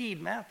sort of read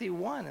Matthew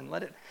 1 and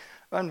let it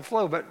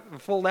unfold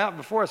out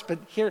before us. But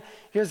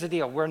here's the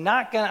deal. We're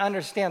not going to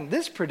understand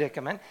this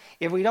predicament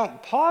if we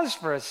don't pause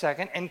for a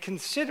second and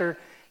consider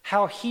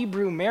how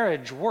Hebrew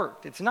marriage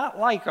worked. It's not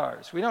like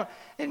ours. We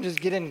didn't just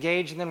get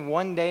engaged and then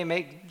one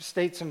day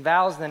state some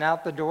vows, then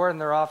out the door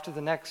and they're off to the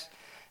next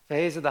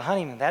phase of the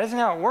honeymoon. That isn't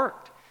how it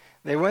worked.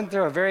 They went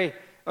through an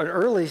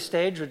early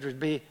stage, which would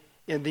be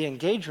in the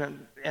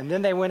engagement, and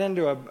then they went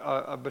into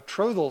a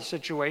betrothal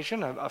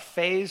situation, a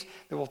phase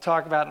that we'll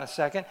talk about in a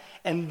second,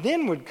 and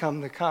then would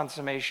come the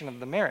consummation of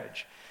the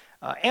marriage.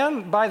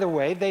 And by the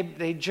way,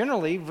 they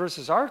generally,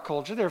 versus our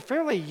culture, they're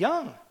fairly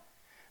young.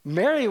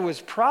 Mary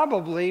was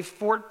probably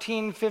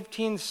 14,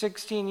 15,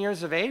 16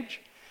 years of age.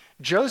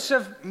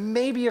 Joseph,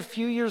 maybe a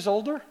few years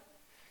older.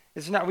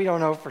 We don't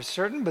know for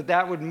certain, but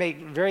that would make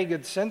very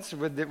good sense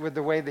with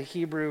the way the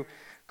Hebrew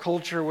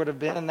culture would have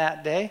been in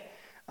that day.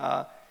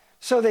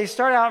 So they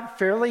start out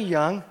fairly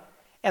young,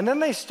 And then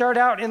they start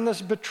out in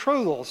this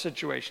betrothal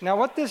situation. Now,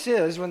 what this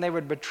is, when they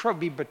would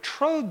be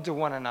betrothed to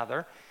one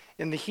another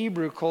in the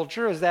Hebrew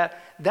culture, is that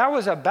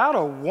was about a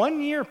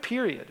 1-year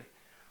period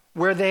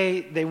where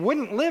they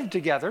wouldn't live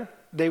together,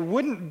 they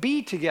wouldn't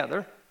be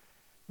together.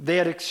 They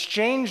had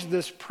exchanged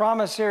this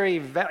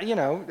promissory,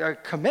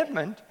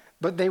 commitment,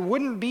 but they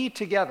wouldn't be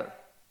together.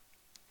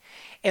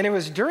 And it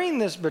was during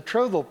this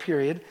betrothal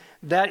period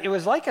that it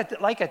was like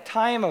a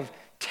time of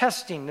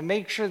testing to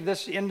make sure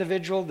this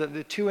individual,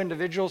 the two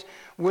individuals,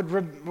 would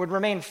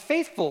remain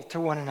faithful to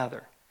one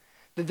another,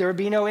 that there would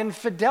be no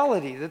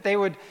infidelity, that they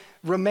would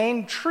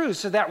remain true,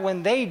 so that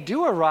when they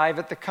do arrive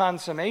at the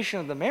consummation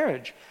of the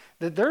marriage,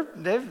 that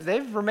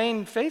they've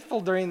remained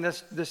faithful during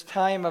this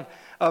time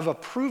of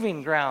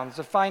approving grounds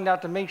to find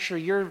out, to make sure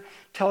you're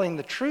telling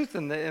the truth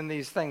in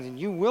these things, and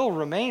you will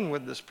remain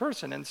with this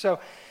person. And so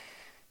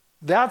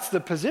that's the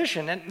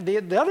position. And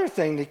the other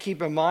thing to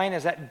keep in mind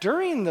is that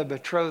during the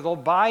betrothal,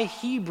 by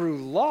Hebrew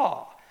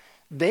law,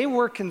 they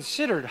were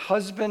considered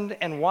husband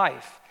and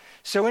wife.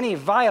 So any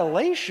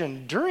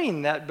violation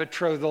during that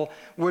betrothal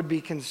would be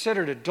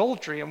considered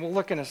adultery, and we'll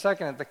look in a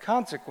second at the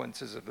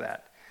consequences of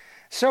that.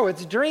 So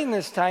it's during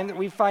this time that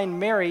we find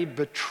Mary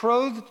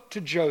betrothed to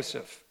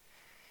Joseph,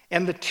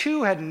 and the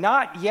two had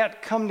not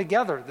yet come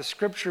together. The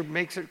scripture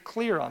makes it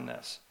clear on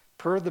this,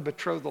 per the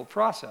betrothal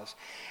process.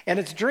 And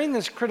it's during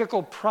this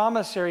critical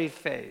promissory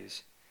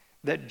phase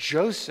that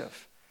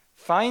Joseph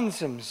finds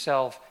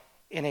himself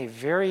in a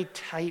very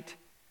tight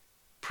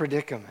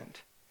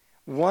predicament.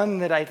 One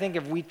that I think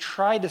if we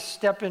try to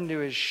step into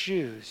his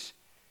shoes,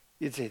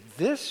 you'd say,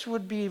 this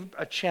would be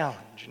a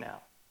challenge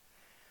now.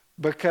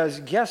 Because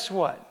guess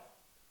what?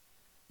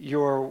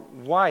 Your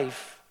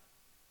wife,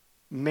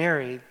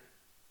 Mary,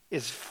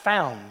 is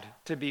found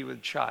to be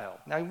with child.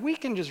 Now, we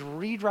can just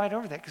read right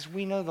over that because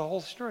we know the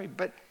whole story,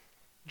 but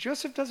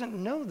Joseph doesn't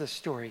know the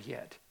story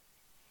yet.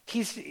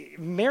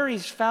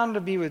 Mary's found to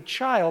be with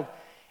child,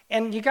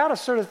 and you got to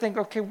sort of think,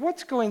 okay,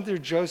 what's going through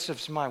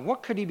Joseph's mind?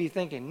 What could he be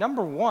thinking?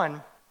 Number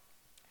one,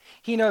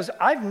 he knows,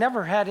 I've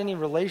never had any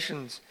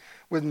relations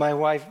with my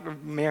wife,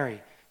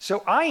 Mary,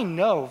 so I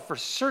know for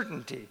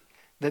certainty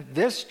that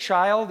this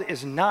child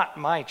is not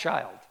my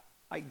child.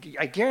 I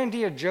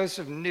guarantee you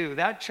Joseph knew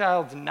that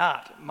child's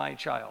not my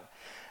child.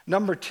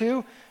 Number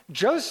two,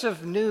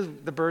 Joseph knew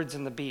the birds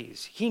and the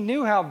bees. He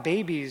knew how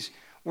babies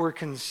were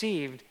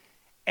conceived,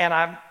 and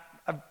I'm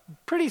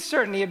pretty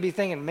certain he'd be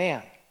thinking,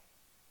 man,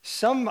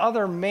 some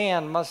other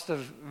man must have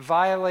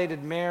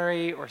violated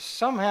Mary, or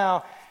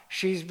somehow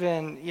she's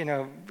been,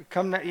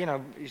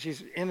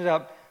 she's ended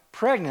up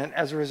pregnant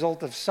as a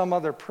result of some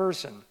other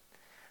person.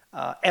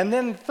 And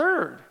then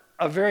third,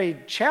 a very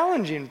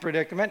challenging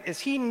predicament is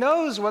he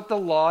knows what the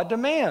law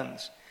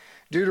demands.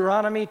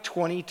 Deuteronomy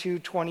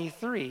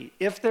 22:23.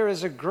 If there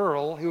is a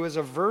girl who is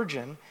a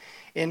virgin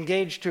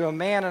engaged to a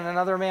man, and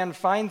another man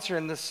finds her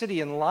in the city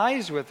and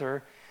lies with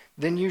her,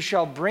 then you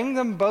shall bring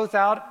them both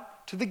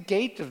out to the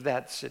gate of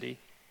that city,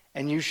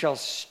 and you shall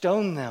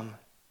stone them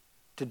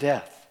to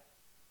death.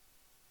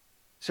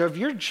 So if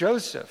you're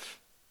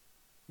Joseph,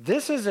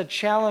 this is a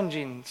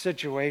challenging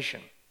situation.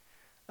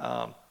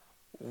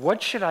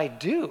 What should I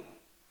do?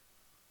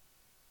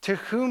 To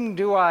whom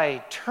do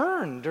I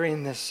turn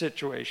during this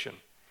situation?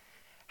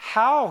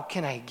 How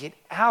can I get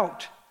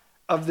out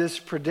of this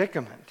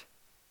predicament?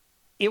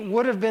 It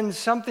would have been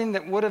something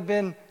that would have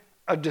been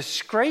a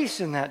disgrace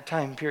in that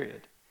time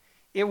period.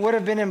 It would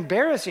have been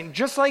embarrassing,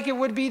 just like it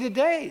would be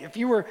today. If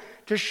you were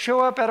to show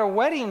up at a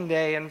wedding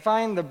day and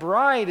find the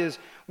bride is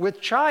with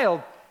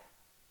child,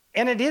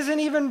 and it isn't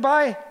even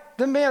by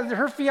the man,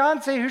 her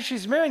fiance who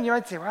she's marrying, you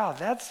might say, wow,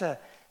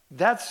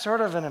 that's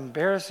sort of an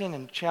embarrassing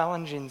and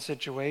challenging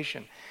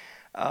situation,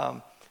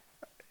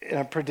 in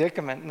a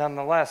predicament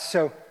nonetheless.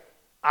 So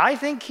I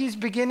think he's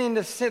beginning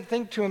to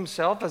think to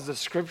himself, as the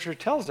scripture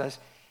tells us,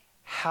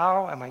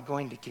 how am I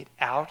going to get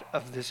out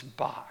of this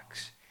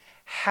box?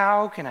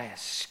 How can I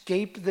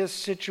escape this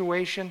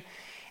situation?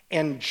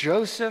 And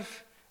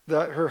Joseph,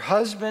 her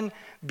husband,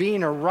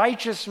 being a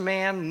righteous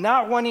man,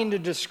 not wanting to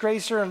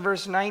disgrace her in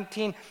verse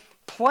 19,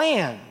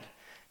 planned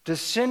to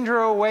send her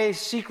away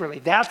secretly.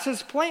 That's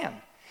his plan.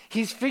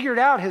 He's figured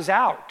out his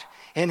out.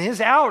 And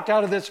his out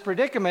of this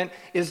predicament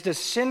is to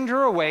send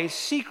her away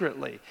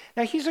secretly.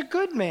 Now, he's a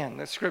good man,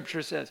 the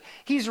scripture says.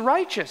 He's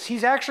righteous.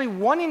 He's actually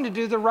wanting to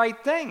do the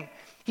right thing.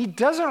 He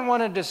doesn't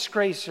want to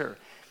disgrace her.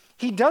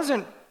 He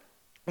doesn't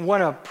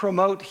want to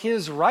promote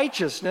his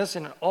righteousness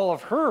and all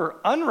of her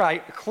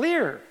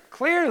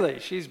clearly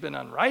she's been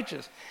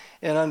unrighteous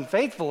and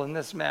unfaithful in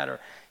this matter.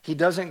 He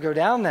doesn't go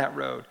down that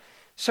road.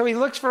 So he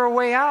looks for a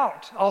way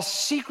out. I'll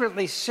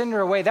secretly send her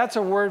away. That's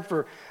a word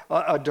for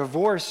a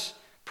divorce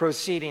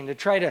proceeding, to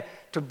try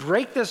to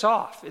break this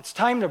off. It's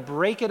time to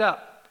break it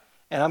up.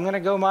 And I'm going to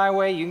go my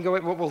way. You can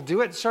go. We'll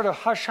do it sort of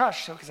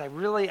hush-hush, because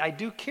I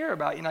do care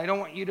about you, and I don't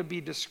want you to be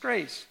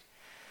disgraced.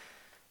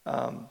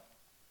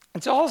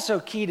 It's also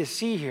key to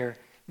see here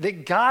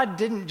that God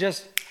didn't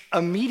just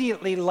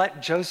immediately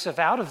let Joseph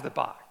out of the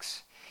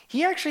box.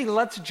 He actually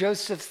lets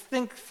Joseph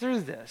think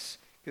through this.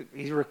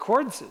 He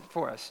records it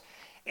for us.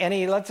 And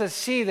he lets us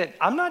see that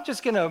I'm not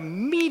just going to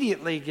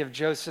immediately give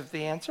Joseph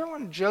the answer. I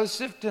want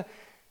Joseph to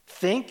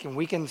think, and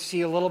we can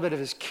see a little bit of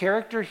his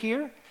character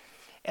here.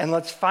 And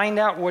let's find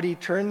out what he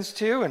turns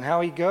to and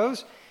how he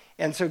goes.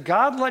 And so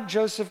God let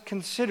Joseph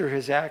consider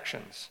his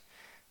actions.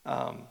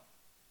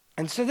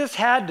 And so this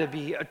had to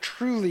be a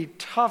truly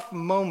tough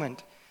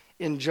moment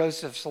in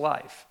Joseph's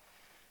life.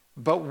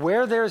 But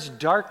where there's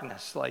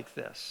darkness like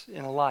this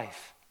in a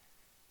life,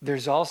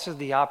 there's also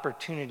the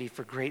opportunity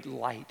for great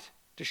light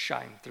to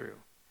shine through.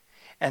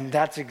 And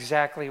that's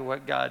exactly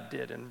what God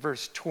did in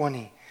verse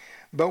 20.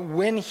 But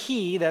when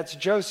he, that's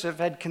Joseph,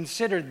 had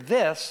considered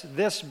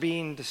this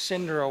being to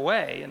send her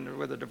away and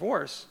with a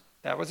divorce,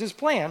 that was his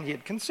plan, he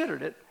had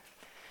considered it.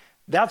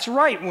 That's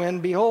right when,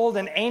 behold,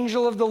 an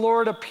angel of the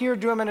Lord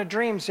appeared to him in a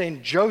dream,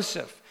 saying,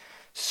 Joseph,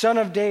 son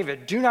of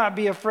David, do not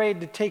be afraid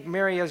to take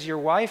Mary as your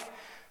wife,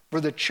 for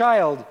the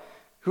child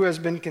who has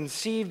been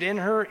conceived in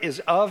her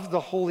is of the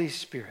Holy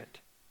Spirit.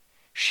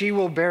 She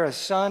will bear a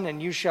son,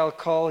 and you shall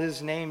call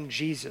his name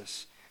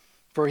Jesus,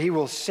 for he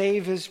will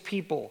save his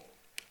people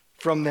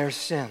from their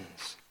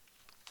sins.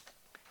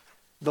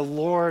 The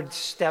Lord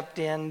stepped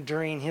in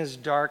during his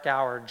dark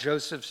hour,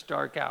 Joseph's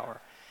dark hour.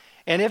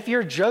 And if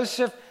you're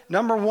Joseph,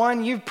 number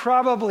one, you've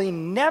probably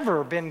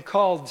never been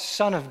called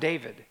son of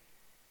David.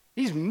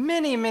 He's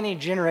many, many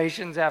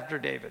generations after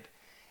David.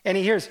 And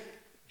he hears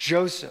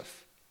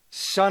Joseph,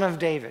 son of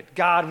David.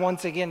 God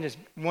once again is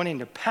wanting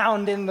to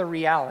pound in the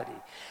reality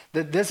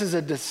that this is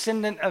a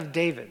descendant of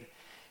David.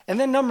 And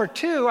then number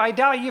two, I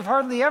doubt you've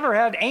hardly ever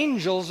had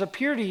angels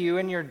appear to you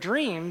in your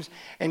dreams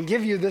and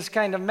give you this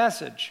kind of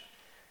message.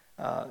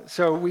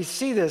 So we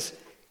see this,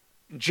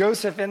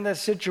 Joseph in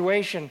this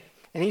situation,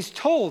 and he's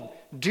told,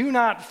 do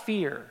not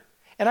fear.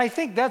 And I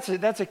think that's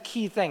a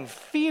key thing.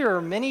 Fear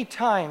many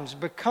times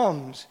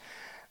becomes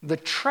the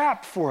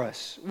trap for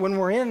us when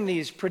we're in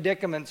these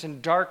predicaments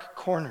and dark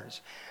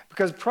corners.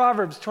 Because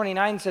Proverbs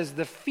 29 says,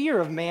 the fear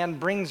of man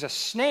brings a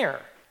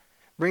snare,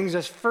 brings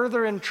us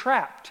further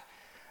entrapped.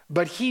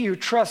 But he who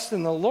trusts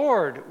in the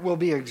Lord will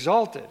be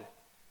exalted.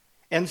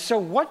 And so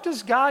what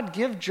does God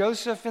give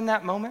Joseph in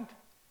that moment?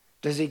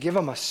 Does he give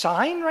him a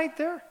sign right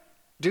there?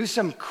 Do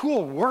some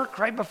cool work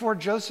right before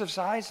Joseph's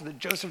eyes so that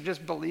Joseph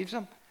just believes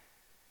him?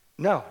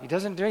 No, he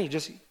doesn't do it. He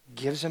just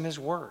gives him his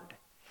word.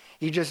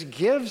 He just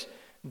gives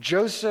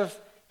Joseph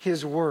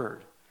his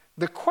word.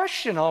 The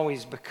question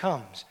always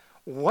becomes,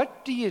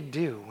 what do you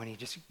do when he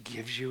just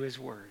gives you his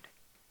word?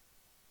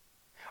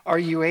 Are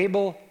you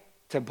able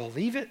to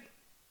believe it?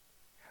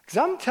 Because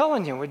I'm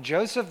telling you, with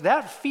Joseph,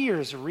 that fear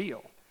is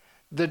real.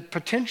 The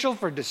potential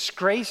for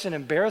disgrace and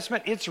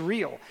embarrassment, it's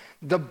real.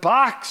 The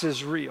box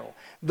is real.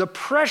 The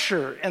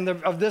pressure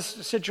of this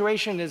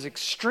situation is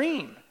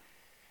extreme.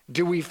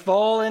 Do we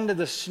fall into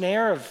the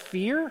snare of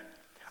fear?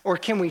 Or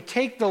can we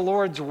take the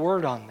Lord's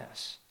word on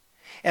this?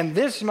 And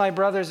this, my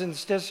brothers and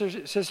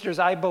sisters,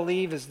 I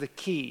believe is the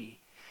key.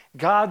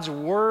 God's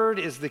word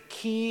is the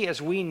key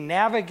as we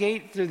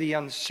navigate through the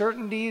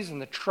uncertainties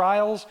and the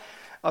trials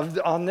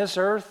on this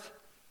earth.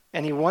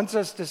 And he wants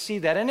us to see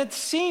that. And it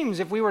seems,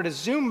 if we were to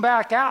zoom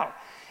back out,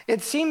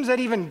 it seems that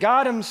even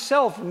God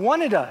himself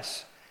wanted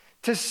us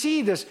to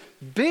see this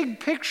big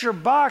picture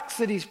box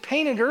that he's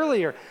painted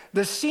earlier,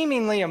 the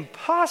seemingly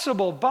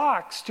impossible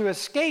box to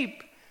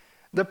escape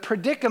the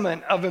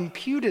predicament of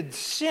imputed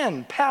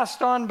sin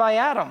passed on by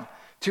Adam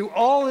to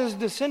all his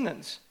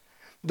descendants.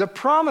 The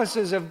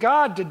promises of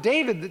God to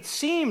David that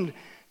seemed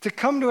to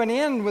come to an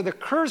end with a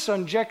curse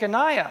on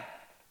Jeconiah.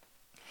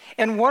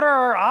 And what are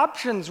our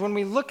options when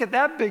we look at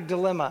that big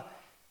dilemma?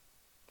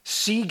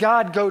 See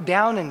God go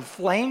down in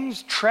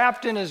flames,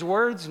 trapped in his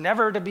words,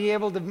 never to be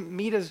able to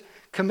meet his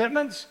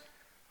commitments?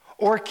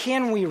 Or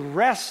can we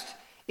rest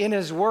in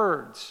his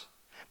words?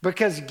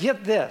 Because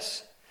get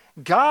this,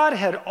 God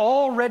had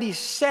already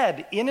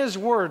said in his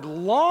word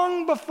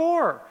long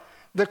before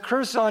the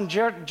curse on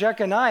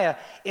Jeconiah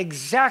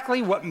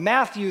exactly what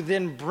Matthew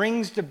then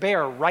brings to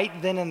bear right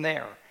then and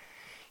there.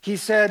 He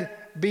said,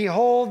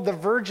 behold, the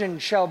virgin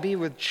shall be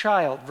with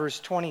child, verse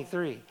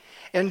 23,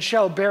 and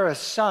shall bear a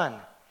son,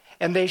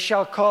 and they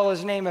shall call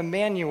his name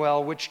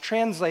Emmanuel, which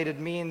translated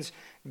means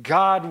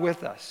God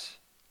with us.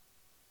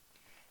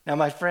 Now,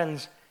 my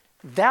friends,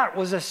 that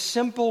was a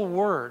simple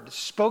word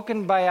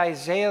spoken by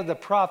Isaiah the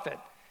prophet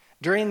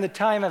during the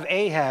time of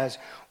Ahaz,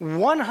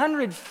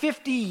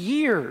 150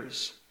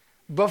 years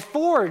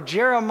before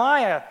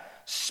Jeremiah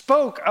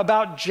spoke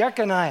about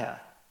Jeconiah.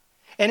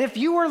 And if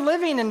you were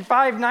living in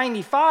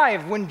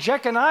 595 when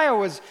Jeconiah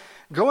was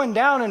going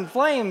down in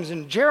flames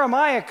and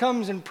Jeremiah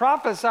comes and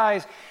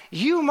prophesies,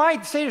 you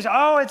might say,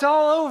 oh, it's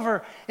all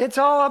over. It's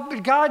all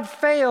up. God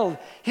failed.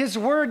 His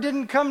word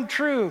didn't come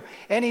true.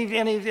 And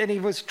he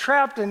was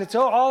trapped, and it's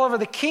all over.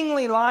 The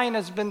kingly line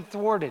has been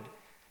thwarted.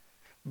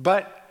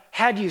 But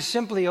had you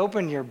simply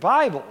opened your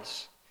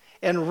Bibles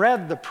and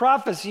read the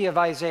prophecy of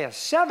Isaiah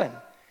 7,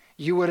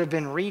 you would have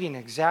been reading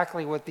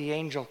exactly what the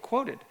angel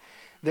quoted.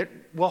 That,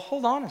 well,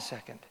 hold on a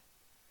second.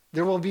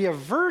 There will be a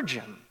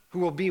virgin who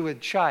will be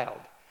with child.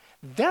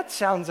 That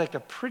sounds like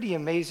a pretty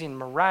amazing,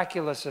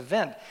 miraculous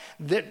event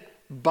that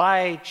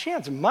by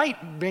chance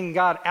might bring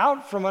God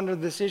out from under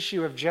this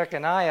issue of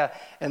Jeconiah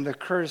and the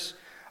curse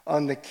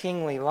on the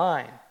kingly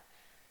line.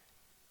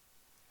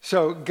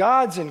 So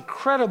God's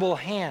incredible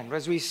hand,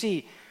 as we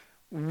see,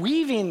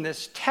 weaving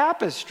this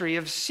tapestry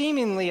of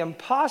seemingly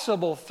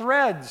impossible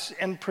threads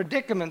and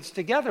predicaments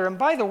together. And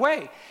by the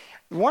way,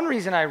 one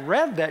reason I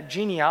read that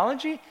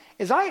genealogy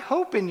is I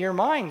hope in your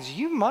minds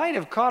you might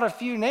have caught a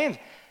few names.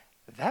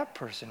 That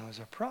person was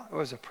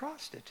a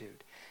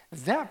prostitute.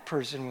 That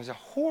person was a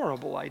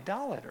horrible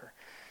idolater.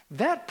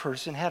 That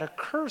person had a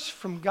curse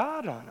from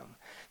God on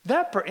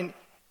him.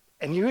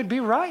 And you would be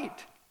right.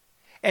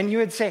 And you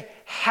would say,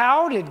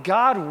 how did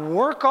God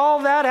work all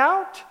that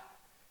out?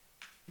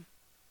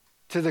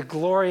 To the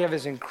glory of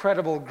his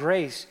incredible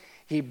grace,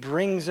 he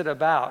brings it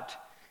about.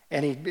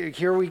 And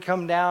here we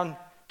come down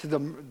to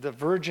the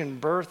virgin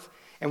birth,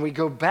 and we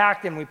go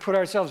back and we put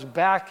ourselves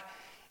back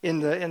in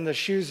the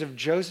shoes of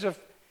Joseph,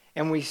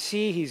 and we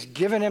see he's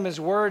given him his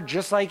word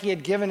just like he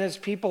had given his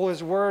people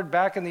his word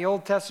back in the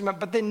Old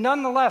Testament. But then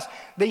nonetheless,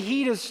 the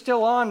heat is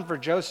still on for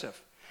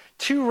Joseph.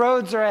 2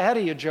 roads are ahead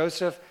of you,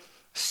 Joseph.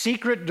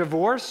 Secret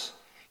divorce,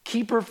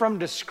 keep her from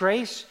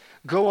disgrace,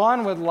 go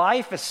on with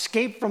life,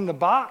 escape from the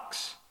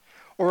box.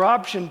 Or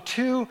option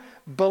 2,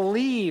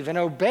 believe and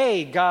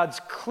obey God's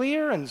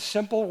clear and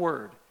simple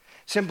word.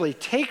 Simply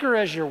take her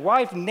as your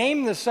wife,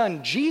 name the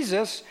son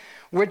Jesus,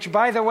 which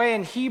by the way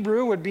in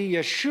Hebrew would be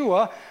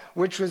Yeshua,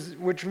 which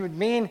would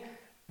mean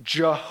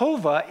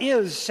Jehovah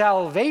is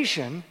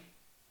salvation.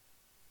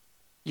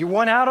 You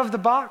want out of the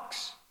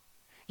box.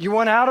 You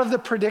want out of the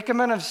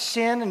predicament of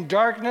sin and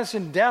darkness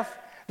and death.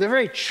 The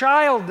very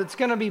child that's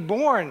going to be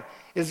born,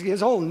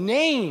 his whole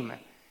name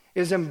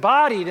is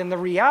embodied in the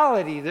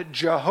reality that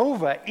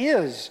Jehovah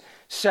is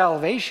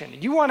salvation.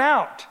 You want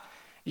out,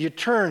 you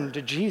turn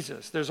to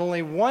Jesus. There's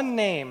only one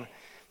name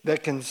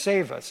that can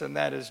save us, and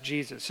that is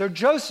Jesus. So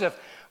Joseph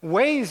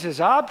weighs his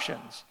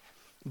options,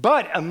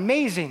 but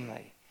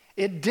amazingly,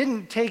 it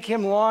didn't take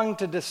him long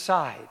to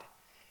decide.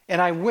 And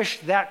I wish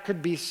that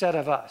could be said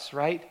of us,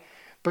 right?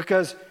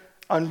 Because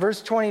on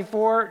verse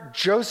 24,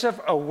 Joseph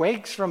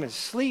awakes from his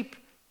sleep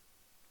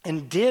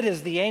and did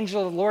as the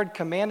angel of the Lord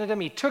commanded him.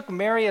 He took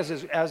Mary as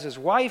his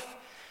wife,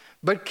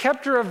 but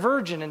kept her a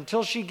virgin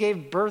until she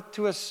gave birth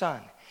to a son,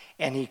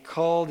 and he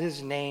called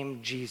his name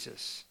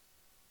Jesus.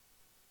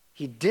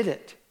 He did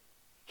it.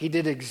 He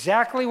did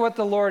exactly what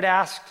the Lord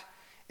asked.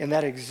 In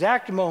that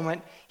exact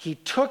moment, he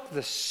took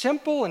the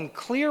simple and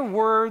clear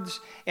words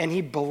and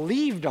he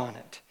believed on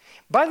it.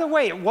 By the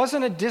way, it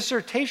wasn't a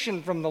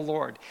dissertation from the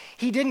Lord.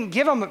 He didn't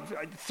give him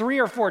 3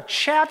 or 4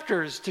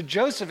 chapters to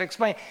Joseph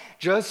explain,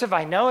 Joseph,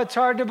 I know it's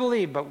hard to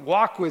believe, but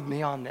walk with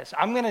me on this.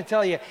 I'm going to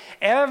tell you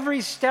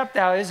every step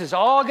that is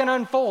all going to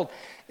unfold.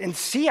 And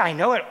see, I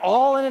know it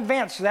all in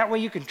advance, so that way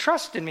you can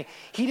trust in me.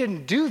 He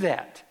didn't do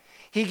that.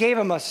 He gave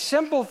him a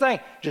simple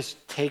thing.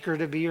 Just take her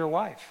to be your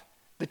wife.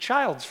 The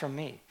child's from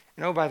me.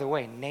 And oh, by the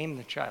way, name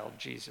the child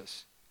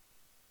Jesus.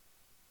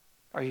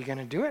 Are you going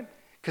to do it?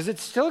 Because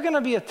it's still going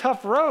to be a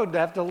tough road to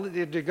have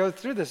to go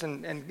through this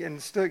and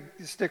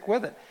stick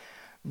with it.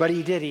 But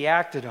he did. He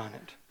acted on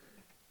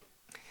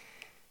it.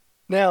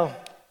 Now,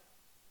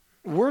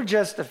 we're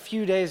just a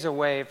few days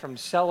away from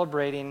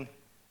celebrating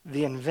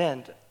the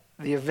event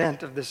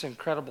of this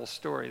incredible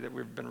story that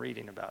we've been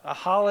reading about. A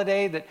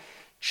holiday that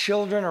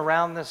children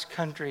around this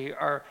country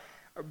are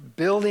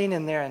building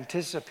in their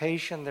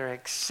anticipation. They're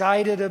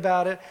excited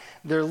about it.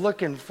 They're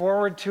looking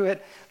forward to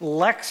it.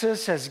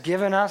 Lexus has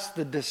given us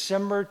the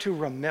December to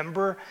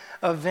Remember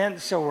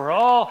event. So we're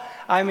all,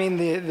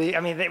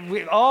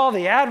 all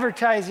the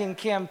advertising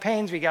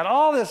campaigns, we got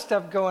all this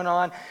stuff going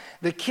on.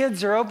 The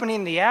kids are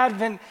opening the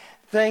Advent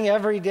thing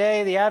every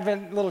day, the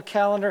Advent little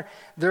calendar.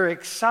 They're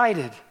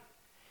excited.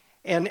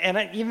 And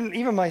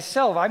even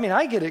myself,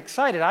 I get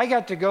excited. I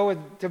got to go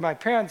to my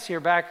parents here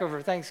back over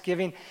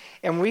Thanksgiving,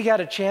 and we got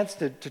a chance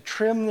to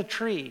trim the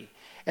tree.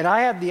 And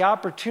I had the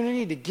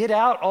opportunity to get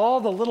out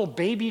all the little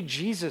baby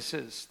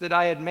Jesuses that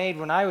I had made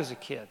when I was a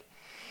kid.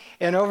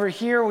 And over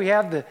here we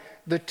have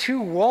the 2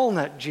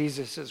 walnut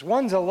Jesuses.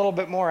 One's a little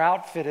bit more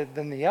outfitted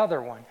than the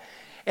other one.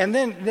 And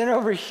then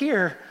over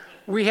here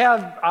we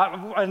have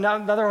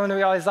another one that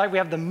we always like. We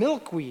have the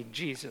milkweed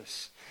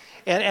Jesus.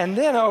 And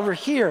then over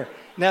here,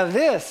 now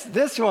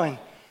this one,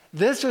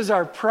 this was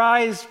our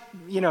prize,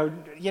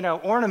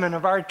 ornament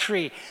of our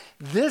tree.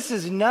 This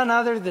is none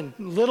other than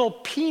little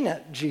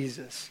peanut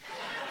Jesus.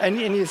 And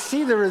you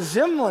see the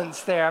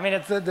resemblance there.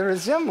 The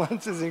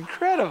resemblance is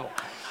incredible.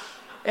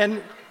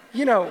 And,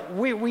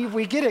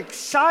 we get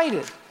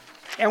excited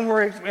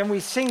and we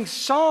sing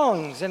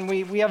songs and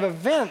we have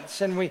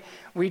events and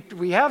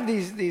we have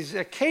these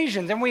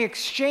occasions and we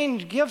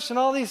exchange gifts and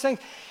all these things.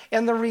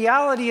 And the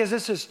reality is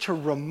this is to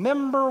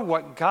remember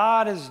what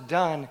God has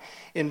done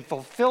in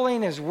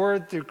fulfilling his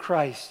word through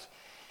Christ.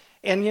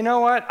 And you know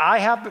what?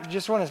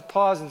 Just want to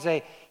pause and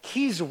say,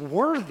 he's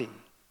worthy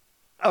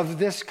of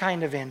this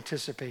kind of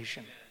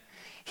anticipation.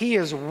 He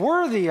is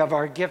worthy of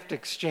our gift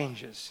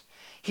exchanges.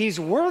 He's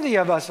worthy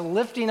of us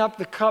lifting up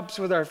the cups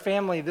with our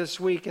family this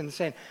week and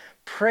saying,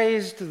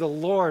 praise to the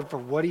Lord for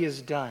what he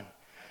has done.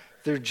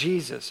 through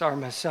Jesus, our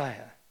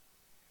Messiah.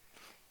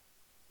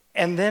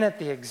 And then at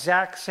the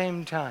exact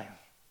same time,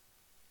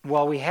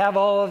 while we have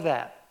all of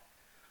that,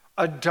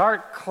 a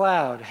dark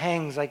cloud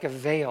hangs like a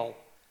veil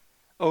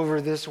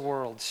over this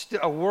world,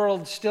 a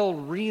world still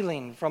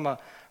reeling from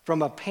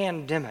a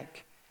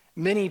pandemic.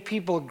 Many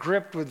people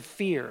gripped with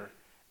fear.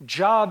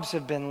 Jobs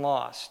have been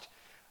lost.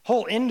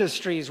 Whole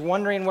industries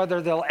wondering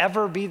whether they'll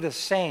ever be the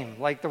same,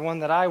 like the one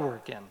that I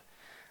work in.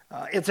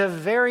 It's a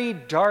very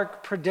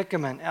dark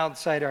predicament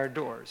outside our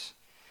doors.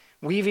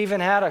 We've even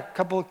had a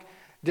couple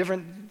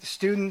different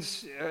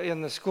students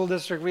in the school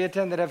district we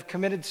attend that have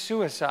committed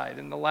suicide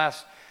in the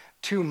last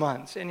 2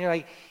 months. And you're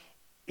like,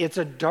 it's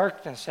a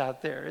darkness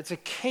out there. It's a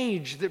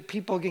cage that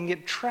people can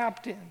get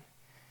trapped in.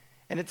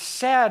 And it's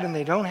sad, and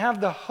they don't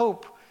have the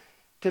hope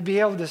to be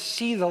able to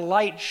see the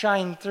light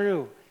shine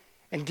through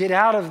and get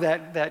out of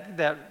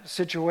that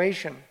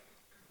situation.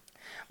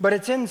 But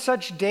it's in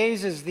such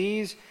days as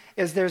these,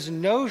 as there's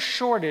no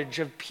shortage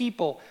of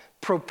people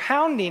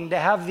propounding to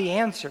have the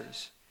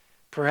answers.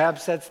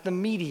 Perhaps that's the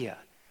media.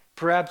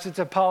 Perhaps it's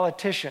a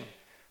politician.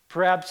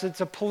 Perhaps it's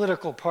a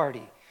political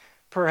party.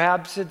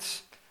 Perhaps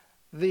it's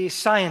the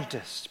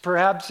scientists.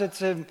 Perhaps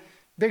it's a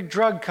big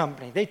drug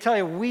company. They tell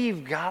you,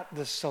 we've got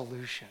the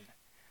solution.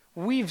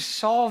 We've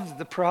solved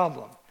the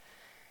problem.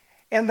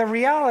 And the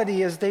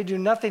reality is they do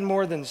nothing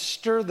more than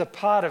stir the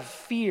pot of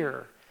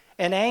fear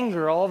and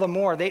anger all the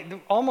more. They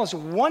almost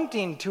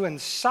wanting to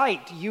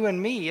incite you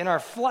and me in our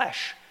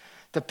flesh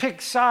to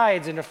pick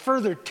sides and to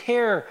further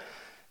tear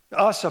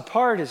us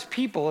apart as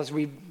people as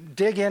we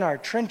dig in our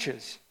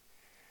trenches.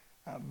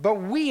 But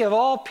we, of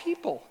all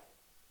people,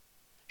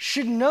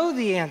 should know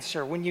the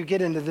answer when you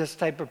get into this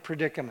type of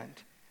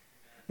predicament.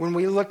 When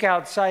we look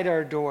outside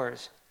our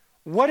doors,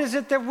 what is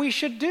it that we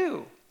should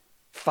do?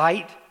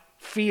 Fight,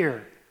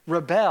 fear,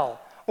 rebel?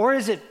 Or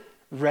is it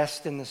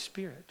rest in the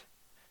Spirit?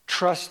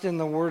 Trust in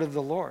the word of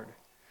the Lord.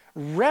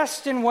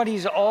 Rest in what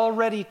he's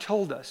already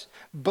told us,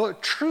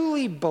 but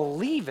truly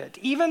believe it,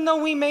 even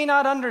though we may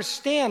not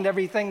understand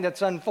everything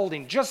that's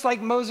unfolding. Just like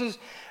Moses,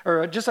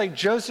 or just like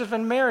Joseph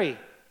and Mary.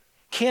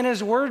 Can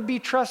his word be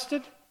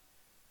trusted?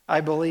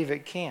 I believe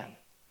it can.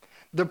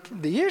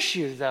 The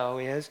issue, though,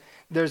 is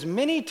there's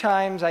many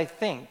times, I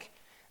think,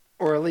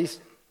 or at least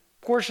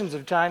portions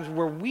of times,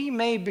 where we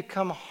may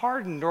become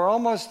hardened or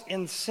almost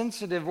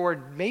insensitive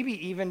or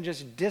maybe even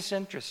just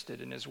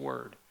disinterested in his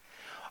word.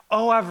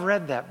 Oh, I've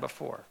read that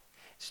before.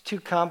 It's too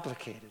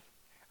complicated.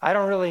 I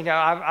don't really know.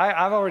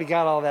 I've already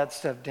got all that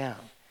stuff down.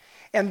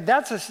 And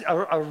that's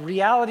a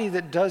reality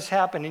that does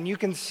happen, and you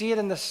can see it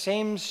in the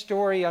same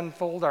story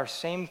unfold, our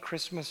same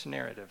Christmas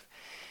narrative.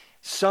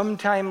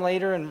 Sometime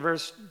later in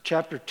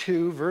chapter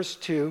 2, verse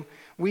 2,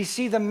 we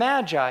see the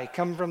Magi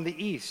come from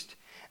the east.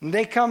 And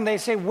they come, they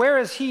say, "Where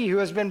is he who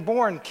has been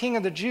born King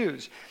of the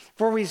Jews?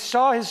 For we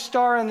saw his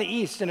star in the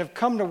east and have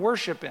come to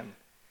worship him."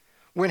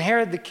 When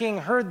Herod the king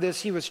heard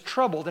this, he was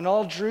troubled, and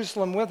all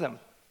Jerusalem with him.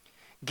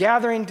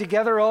 Gathering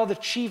together all the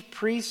chief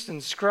priests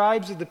and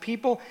scribes of the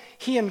people,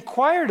 he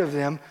inquired of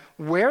them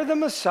where the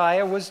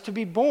Messiah was to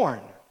be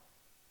born.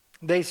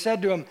 They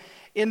said to him,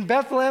 "In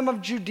Bethlehem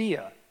of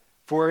Judea,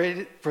 for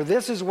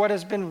this is what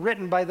has been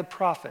written by the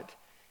prophet.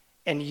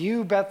 And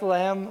you,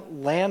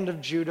 Bethlehem, land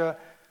of Judah,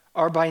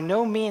 are by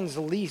no means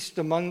least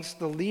amongst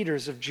the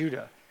leaders of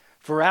Judah.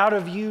 For out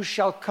of you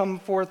shall come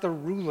forth a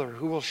ruler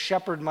who will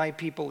shepherd my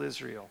people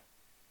Israel."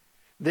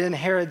 Then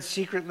Herod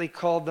secretly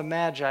called the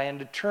Magi and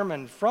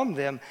determined from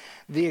them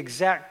the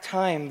exact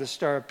time the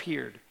star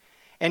appeared.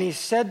 And he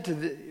sent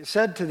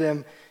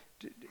them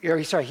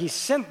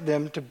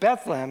to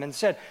Bethlehem and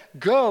said,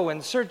 "Go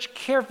and search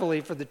carefully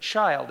for the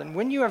child, and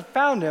when you have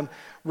found him,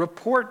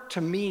 report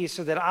to me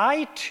so that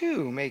I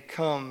too may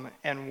come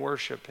and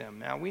worship him."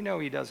 Now we know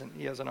he has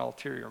an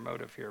ulterior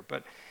motive here,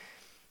 but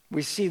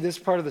we see this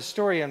part of the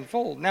story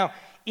unfold. Now,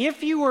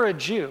 if you were a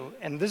Jew,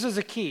 and this is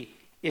a key,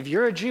 if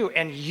you're a Jew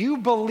and you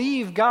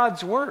believe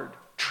God's word,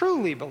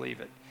 truly believe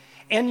it,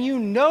 and you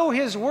know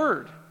his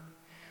word,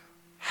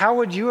 how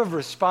would you have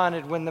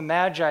responded when the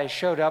Magi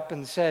showed up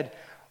and said,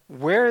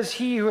 "Where is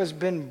he who has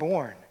been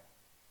born,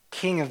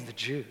 King of the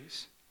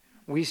Jews?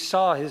 We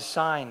saw his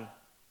sign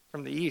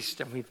from the east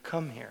and we've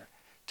come here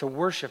to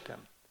worship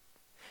him"?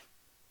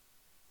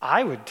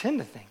 I would tend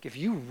to think if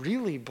you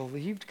really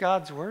believed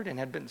God's word and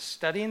had been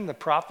studying the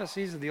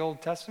prophecies of the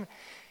Old Testament,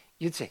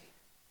 you'd say,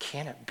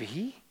 "Can it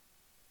be?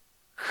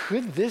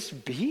 Could this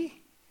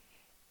be?"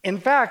 In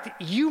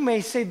fact, you may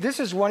say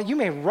you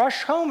may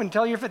rush home and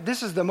tell your friend,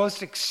 "This is the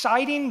most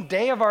exciting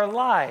day of our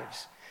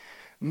lives.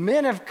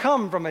 Men have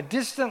come from a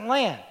distant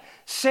land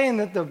saying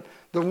that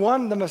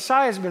the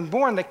Messiah has been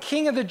born, the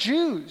King of the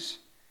Jews."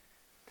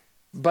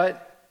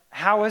 But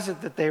how is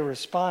it that they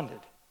responded?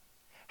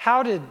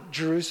 How did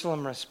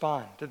Jerusalem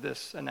respond to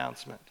this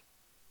announcement?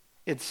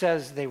 It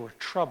says they were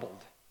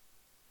troubled.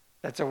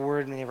 That's a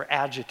word, and they were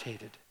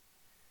agitated.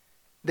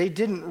 They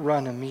didn't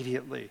run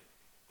immediately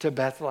to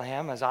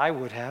Bethlehem as I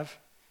would have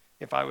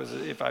if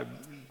I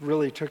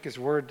really took his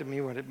word to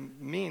mean what it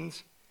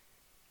means.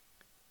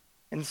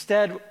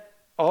 Instead,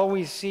 all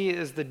we see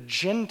is the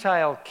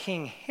Gentile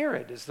king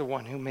Herod is the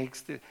one who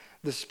makes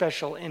the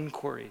special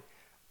inquiry.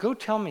 Go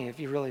tell me if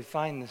you really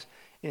find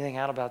anything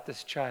out about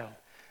this child.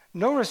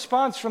 No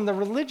response from the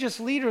religious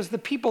leaders, the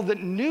people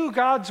that knew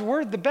God's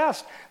word the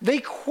best. They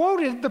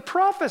quoted the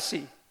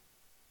prophecy,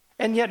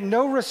 and yet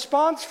no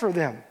response from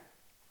them.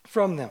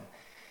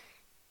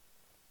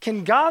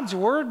 Can God's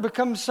word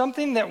become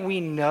something that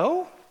we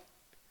know,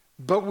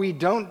 but we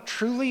don't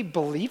truly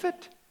believe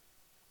it?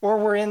 Or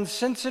we're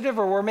insensitive,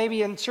 or we're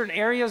maybe in certain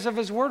areas of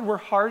his word, we're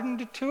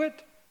hardened to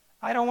it?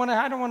 I don't want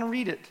to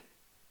read it.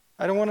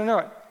 I don't want to know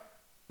it.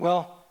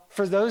 Well,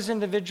 for those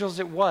individuals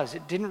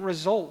it didn't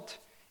result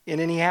in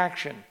any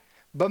action.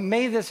 But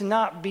may this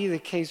not be the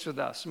case with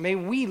us. May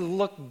we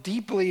look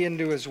deeply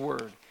into his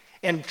word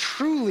and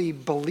truly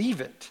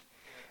believe it.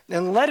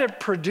 And let it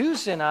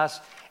produce in us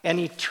an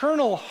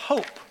eternal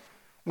hope,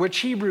 which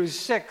Hebrews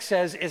 6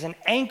 says is an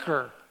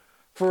anchor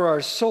for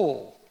our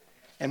soul.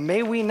 And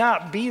may we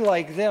not be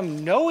like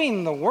them,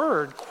 knowing the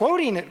word,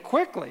 quoting it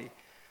quickly,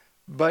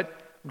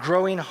 but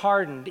growing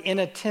hardened,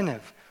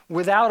 inattentive,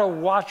 without a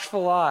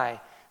watchful eye,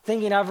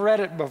 thinking I've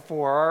read it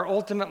before, or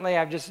ultimately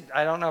I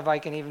don't know if I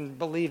can even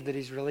believe that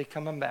he's really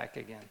coming back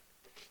again.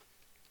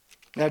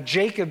 Now,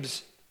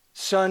 Jacob's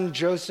son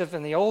Joseph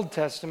in the Old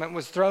Testament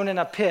was thrown in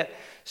a pit,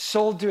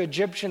 sold to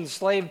Egyptian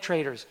slave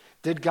traders.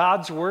 Did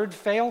God's word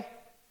fail?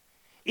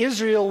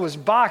 Israel was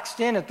boxed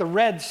in at the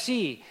Red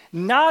Sea,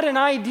 not an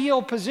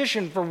ideal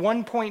position for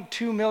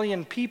 1.2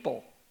 million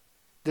people.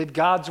 Did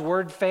God's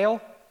word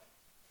fail?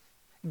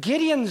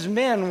 Gideon's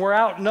men were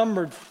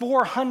outnumbered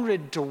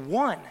 400 to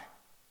 1.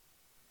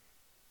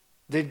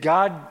 Did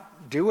God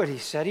do what he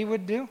said he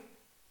would do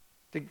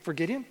for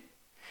Gideon?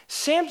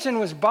 Samson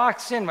was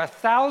boxed in with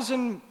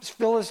 1,000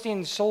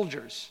 Philistine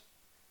soldiers.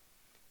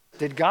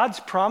 Did God's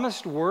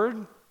promised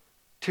word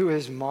to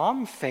his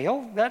mom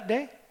fail that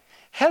day?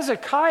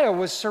 Hezekiah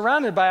was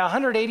surrounded by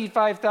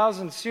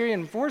 185,000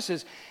 Syrian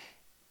forces.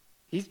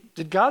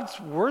 Did God's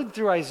word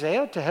through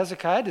Isaiah to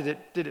Hezekiah,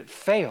 did it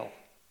fail?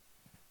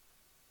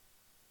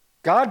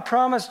 God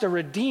promised a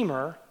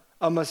Redeemer,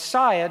 a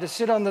Messiah, to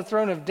sit on the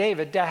throne of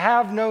David, to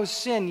have no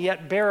sin,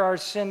 yet bear our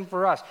sin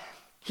for us.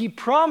 He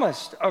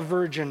promised a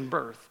virgin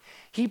birth.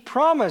 He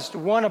promised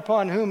one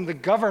upon whom the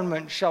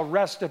government shall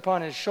rest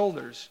upon his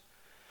shoulders.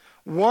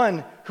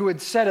 One who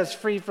would set us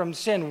free from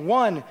sin,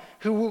 one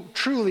who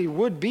truly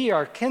would be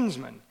our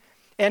kinsman.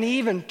 And he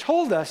even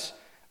told us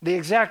the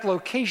exact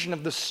location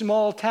of the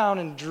small town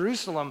in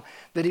Jerusalem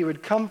that he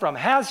would come from.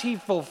 Has he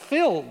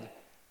fulfilled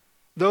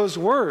those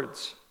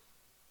words?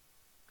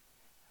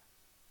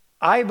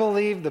 I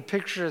believe the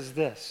picture is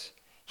this.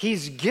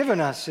 He's given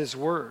us his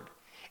word,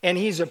 and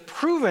he's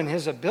proven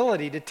his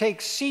ability to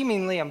take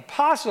seemingly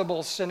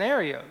impossible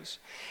scenarios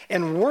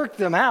and work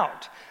them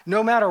out.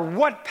 No matter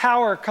what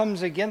power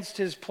comes against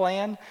his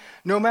plan,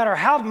 no matter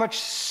how much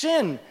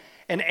sin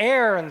and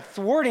error and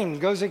thwarting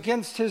goes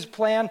against his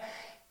plan,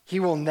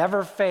 he will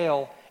never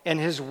fail, and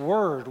his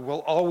word will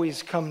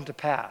always come to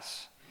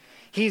pass.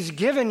 He's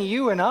given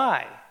you and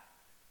I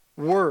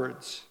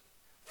words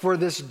for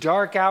this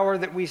dark hour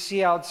that we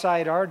see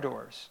outside our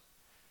doors.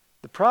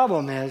 The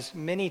problem is,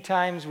 many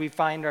times we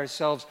find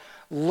ourselves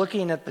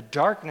looking at the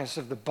darkness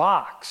of the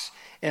box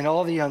and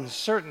all the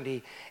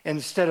uncertainty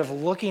instead of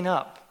looking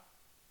up.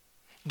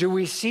 Do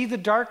we see the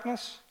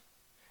darkness?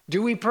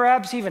 Do we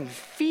perhaps even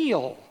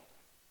feel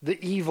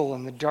the evil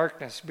and the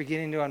darkness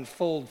beginning to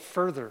unfold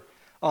further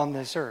on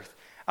this earth?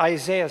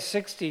 Isaiah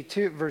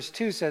 62 verse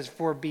 2 says,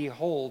 "For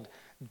behold,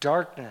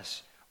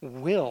 darkness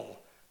will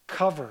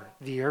cover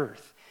the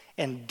earth,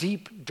 and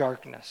deep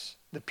darkness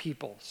the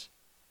peoples."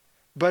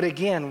 But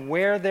again,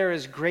 where there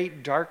is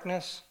great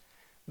darkness,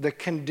 the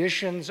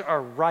conditions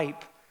are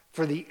ripe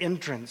for the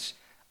entrance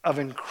of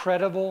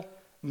incredible,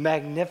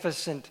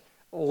 magnificent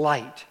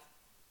light.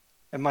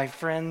 And my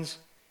friends,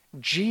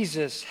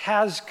 Jesus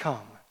has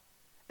come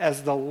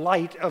as the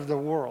light of the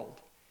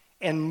world.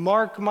 And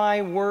mark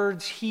my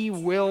words, he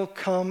will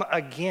come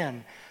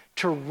again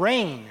to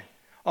reign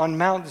on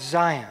Mount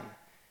Zion.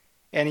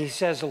 And he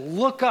says,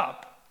 look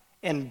up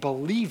and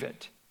believe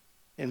it.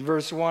 In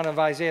verse 1 of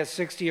Isaiah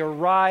 60,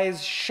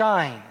 "Arise,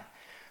 shine,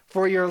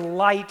 for your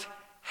light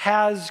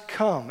has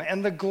come,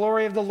 and the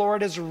glory of the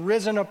Lord is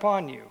risen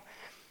upon you.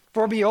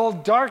 For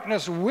behold,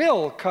 darkness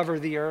will cover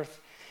the earth,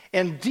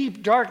 and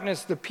deep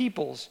darkness the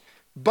peoples.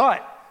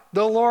 But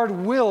the Lord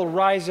will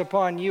rise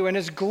upon you, and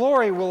his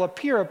glory will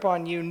appear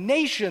upon you.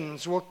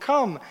 Nations will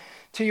come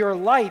to your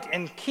light,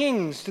 and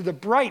kings to the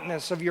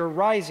brightness of your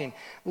rising.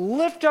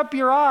 Lift up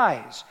your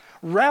eyes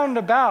round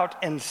about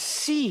and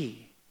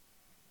see."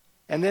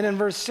 And then in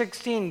verse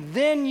 16,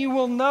 "Then you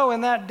will know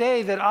in that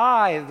day that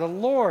I, the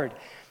Lord,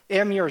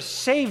 am your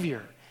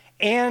Savior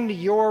and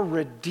your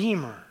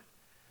Redeemer,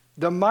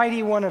 the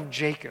mighty one of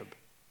Jacob.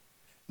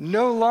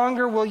 No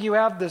longer will you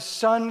have the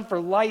sun for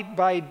light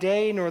by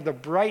day, nor for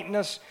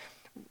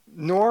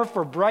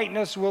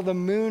brightness will the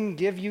moon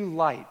give you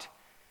light,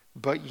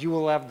 but you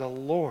will have the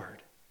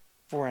Lord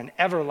for an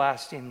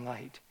everlasting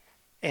light,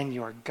 and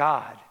your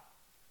God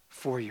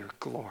for your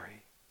glory."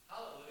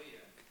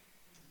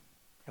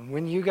 And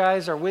when you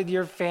guys are with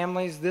your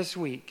families this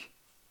week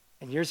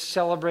and you're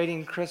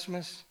celebrating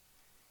Christmas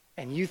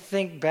and you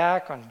think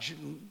back on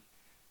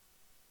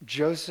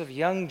Joseph,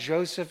 young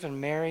Joseph and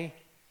Mary,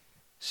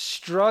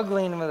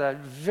 struggling with a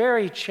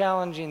very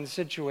challenging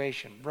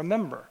situation,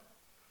 remember,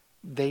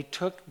 they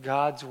took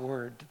God's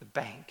word to the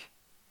bank.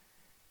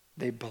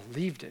 They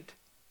believed it.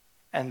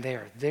 And they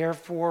are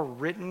therefore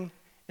written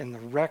in the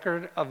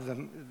record of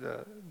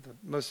the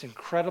most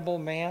incredible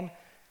man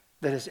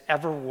that has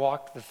ever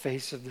walked the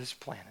face of this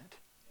planet.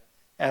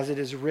 As it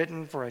is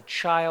written, for a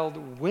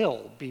child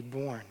will be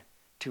born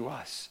to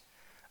us.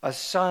 A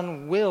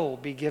son will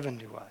be given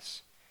to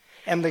us.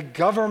 And the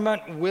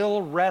government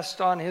will rest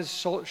on his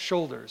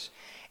shoulders.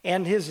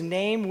 And his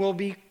name will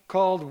be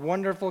called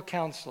Wonderful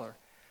Counselor,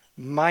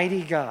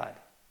 Mighty God,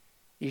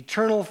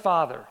 Eternal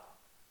Father,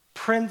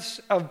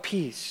 Prince of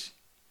Peace.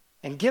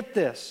 And get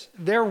this,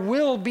 there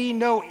will be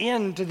no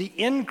end to the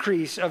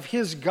increase of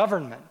his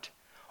government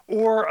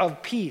or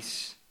of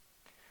peace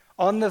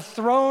on the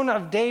throne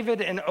of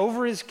David and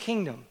over his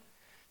kingdom,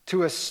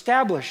 to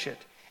establish it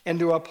and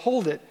to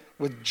uphold it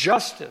with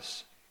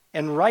justice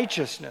and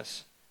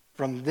righteousness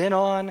from then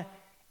on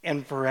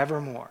and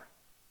forevermore.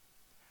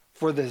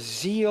 For the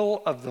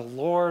zeal of the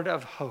Lord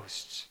of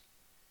hosts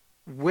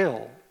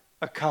will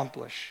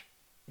accomplish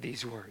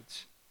these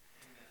words.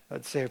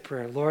 Let's say a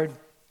prayer. Lord,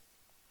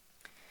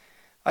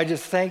 I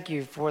just thank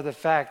you for the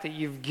fact that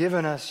you've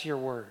given us your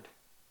word.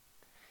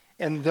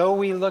 And though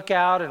we look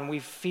out and we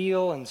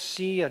feel and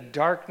see a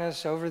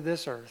darkness over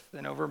this earth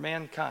and over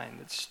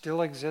mankind that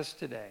still exists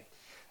today,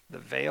 the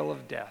veil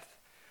of death,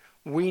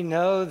 we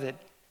know that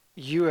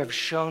you have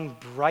shone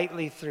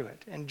brightly through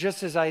it. And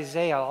just as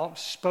Isaiah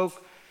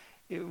spoke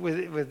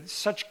with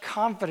such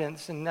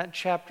confidence in that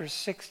chapter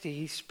 60,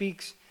 he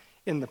speaks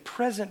in the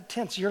present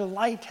tense. Your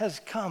light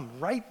has come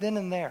right then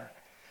and there,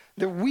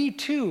 that we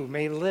too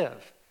may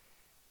live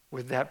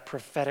with that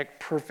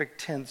prophetic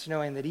perfect tense,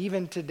 knowing that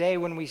even today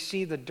when we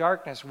see the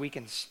darkness, we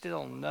can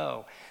still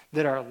know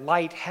that our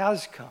light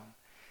has come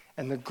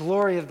and the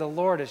glory of the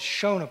Lord has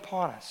shone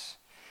upon us.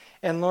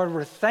 And Lord,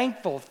 we're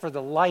thankful for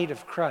the light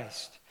of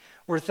Christ.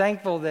 We're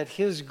thankful that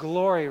his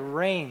glory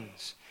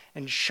reigns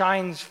and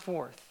shines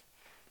forth.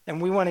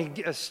 And we want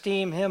to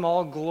esteem him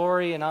all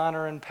glory and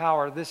honor and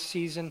power this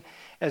season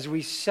as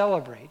we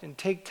celebrate and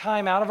take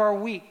time out of our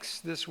weeks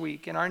this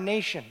week in our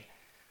nation.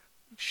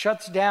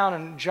 Shuts down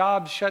and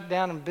jobs shut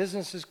down and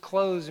businesses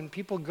close and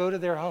people go to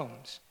their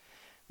homes.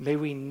 May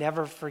we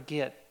never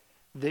forget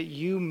that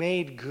you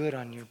made good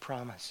on your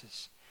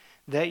promises,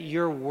 that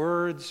your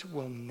words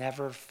will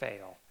never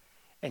fail,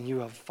 and you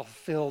have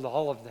fulfilled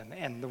all of them.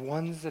 And the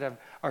ones that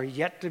are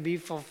yet to be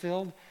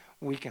fulfilled,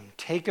 we can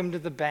take them to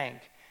the bank,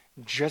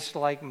 just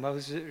like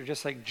Moses,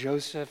 just like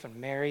Joseph and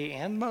Mary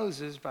and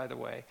Moses, by the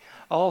way,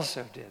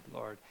 also did,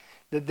 Lord,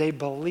 that they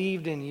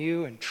believed in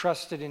you and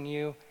trusted in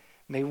you.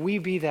 May we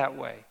be that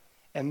way.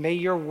 And may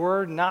your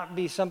word not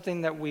be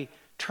something that we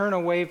turn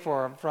away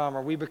from,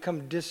 or we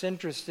become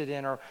disinterested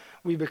in, or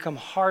we become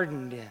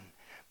hardened in.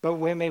 But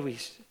may we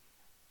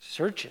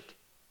search it,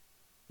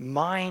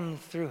 mine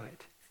through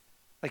it,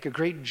 like a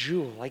great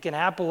jewel, like an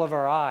apple of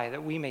our eye,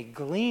 that we may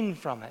glean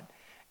from it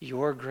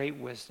your great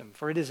wisdom.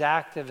 For it is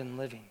active and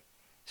living,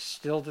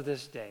 still to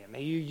this day. And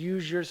may you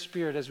use your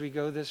Spirit as we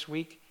go this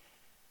week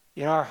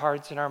in our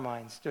hearts and our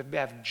minds to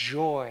have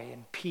joy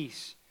and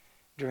peace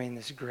during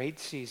this great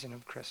season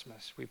of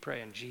Christmas. We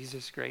pray in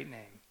Jesus' great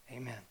name.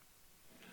 Amen.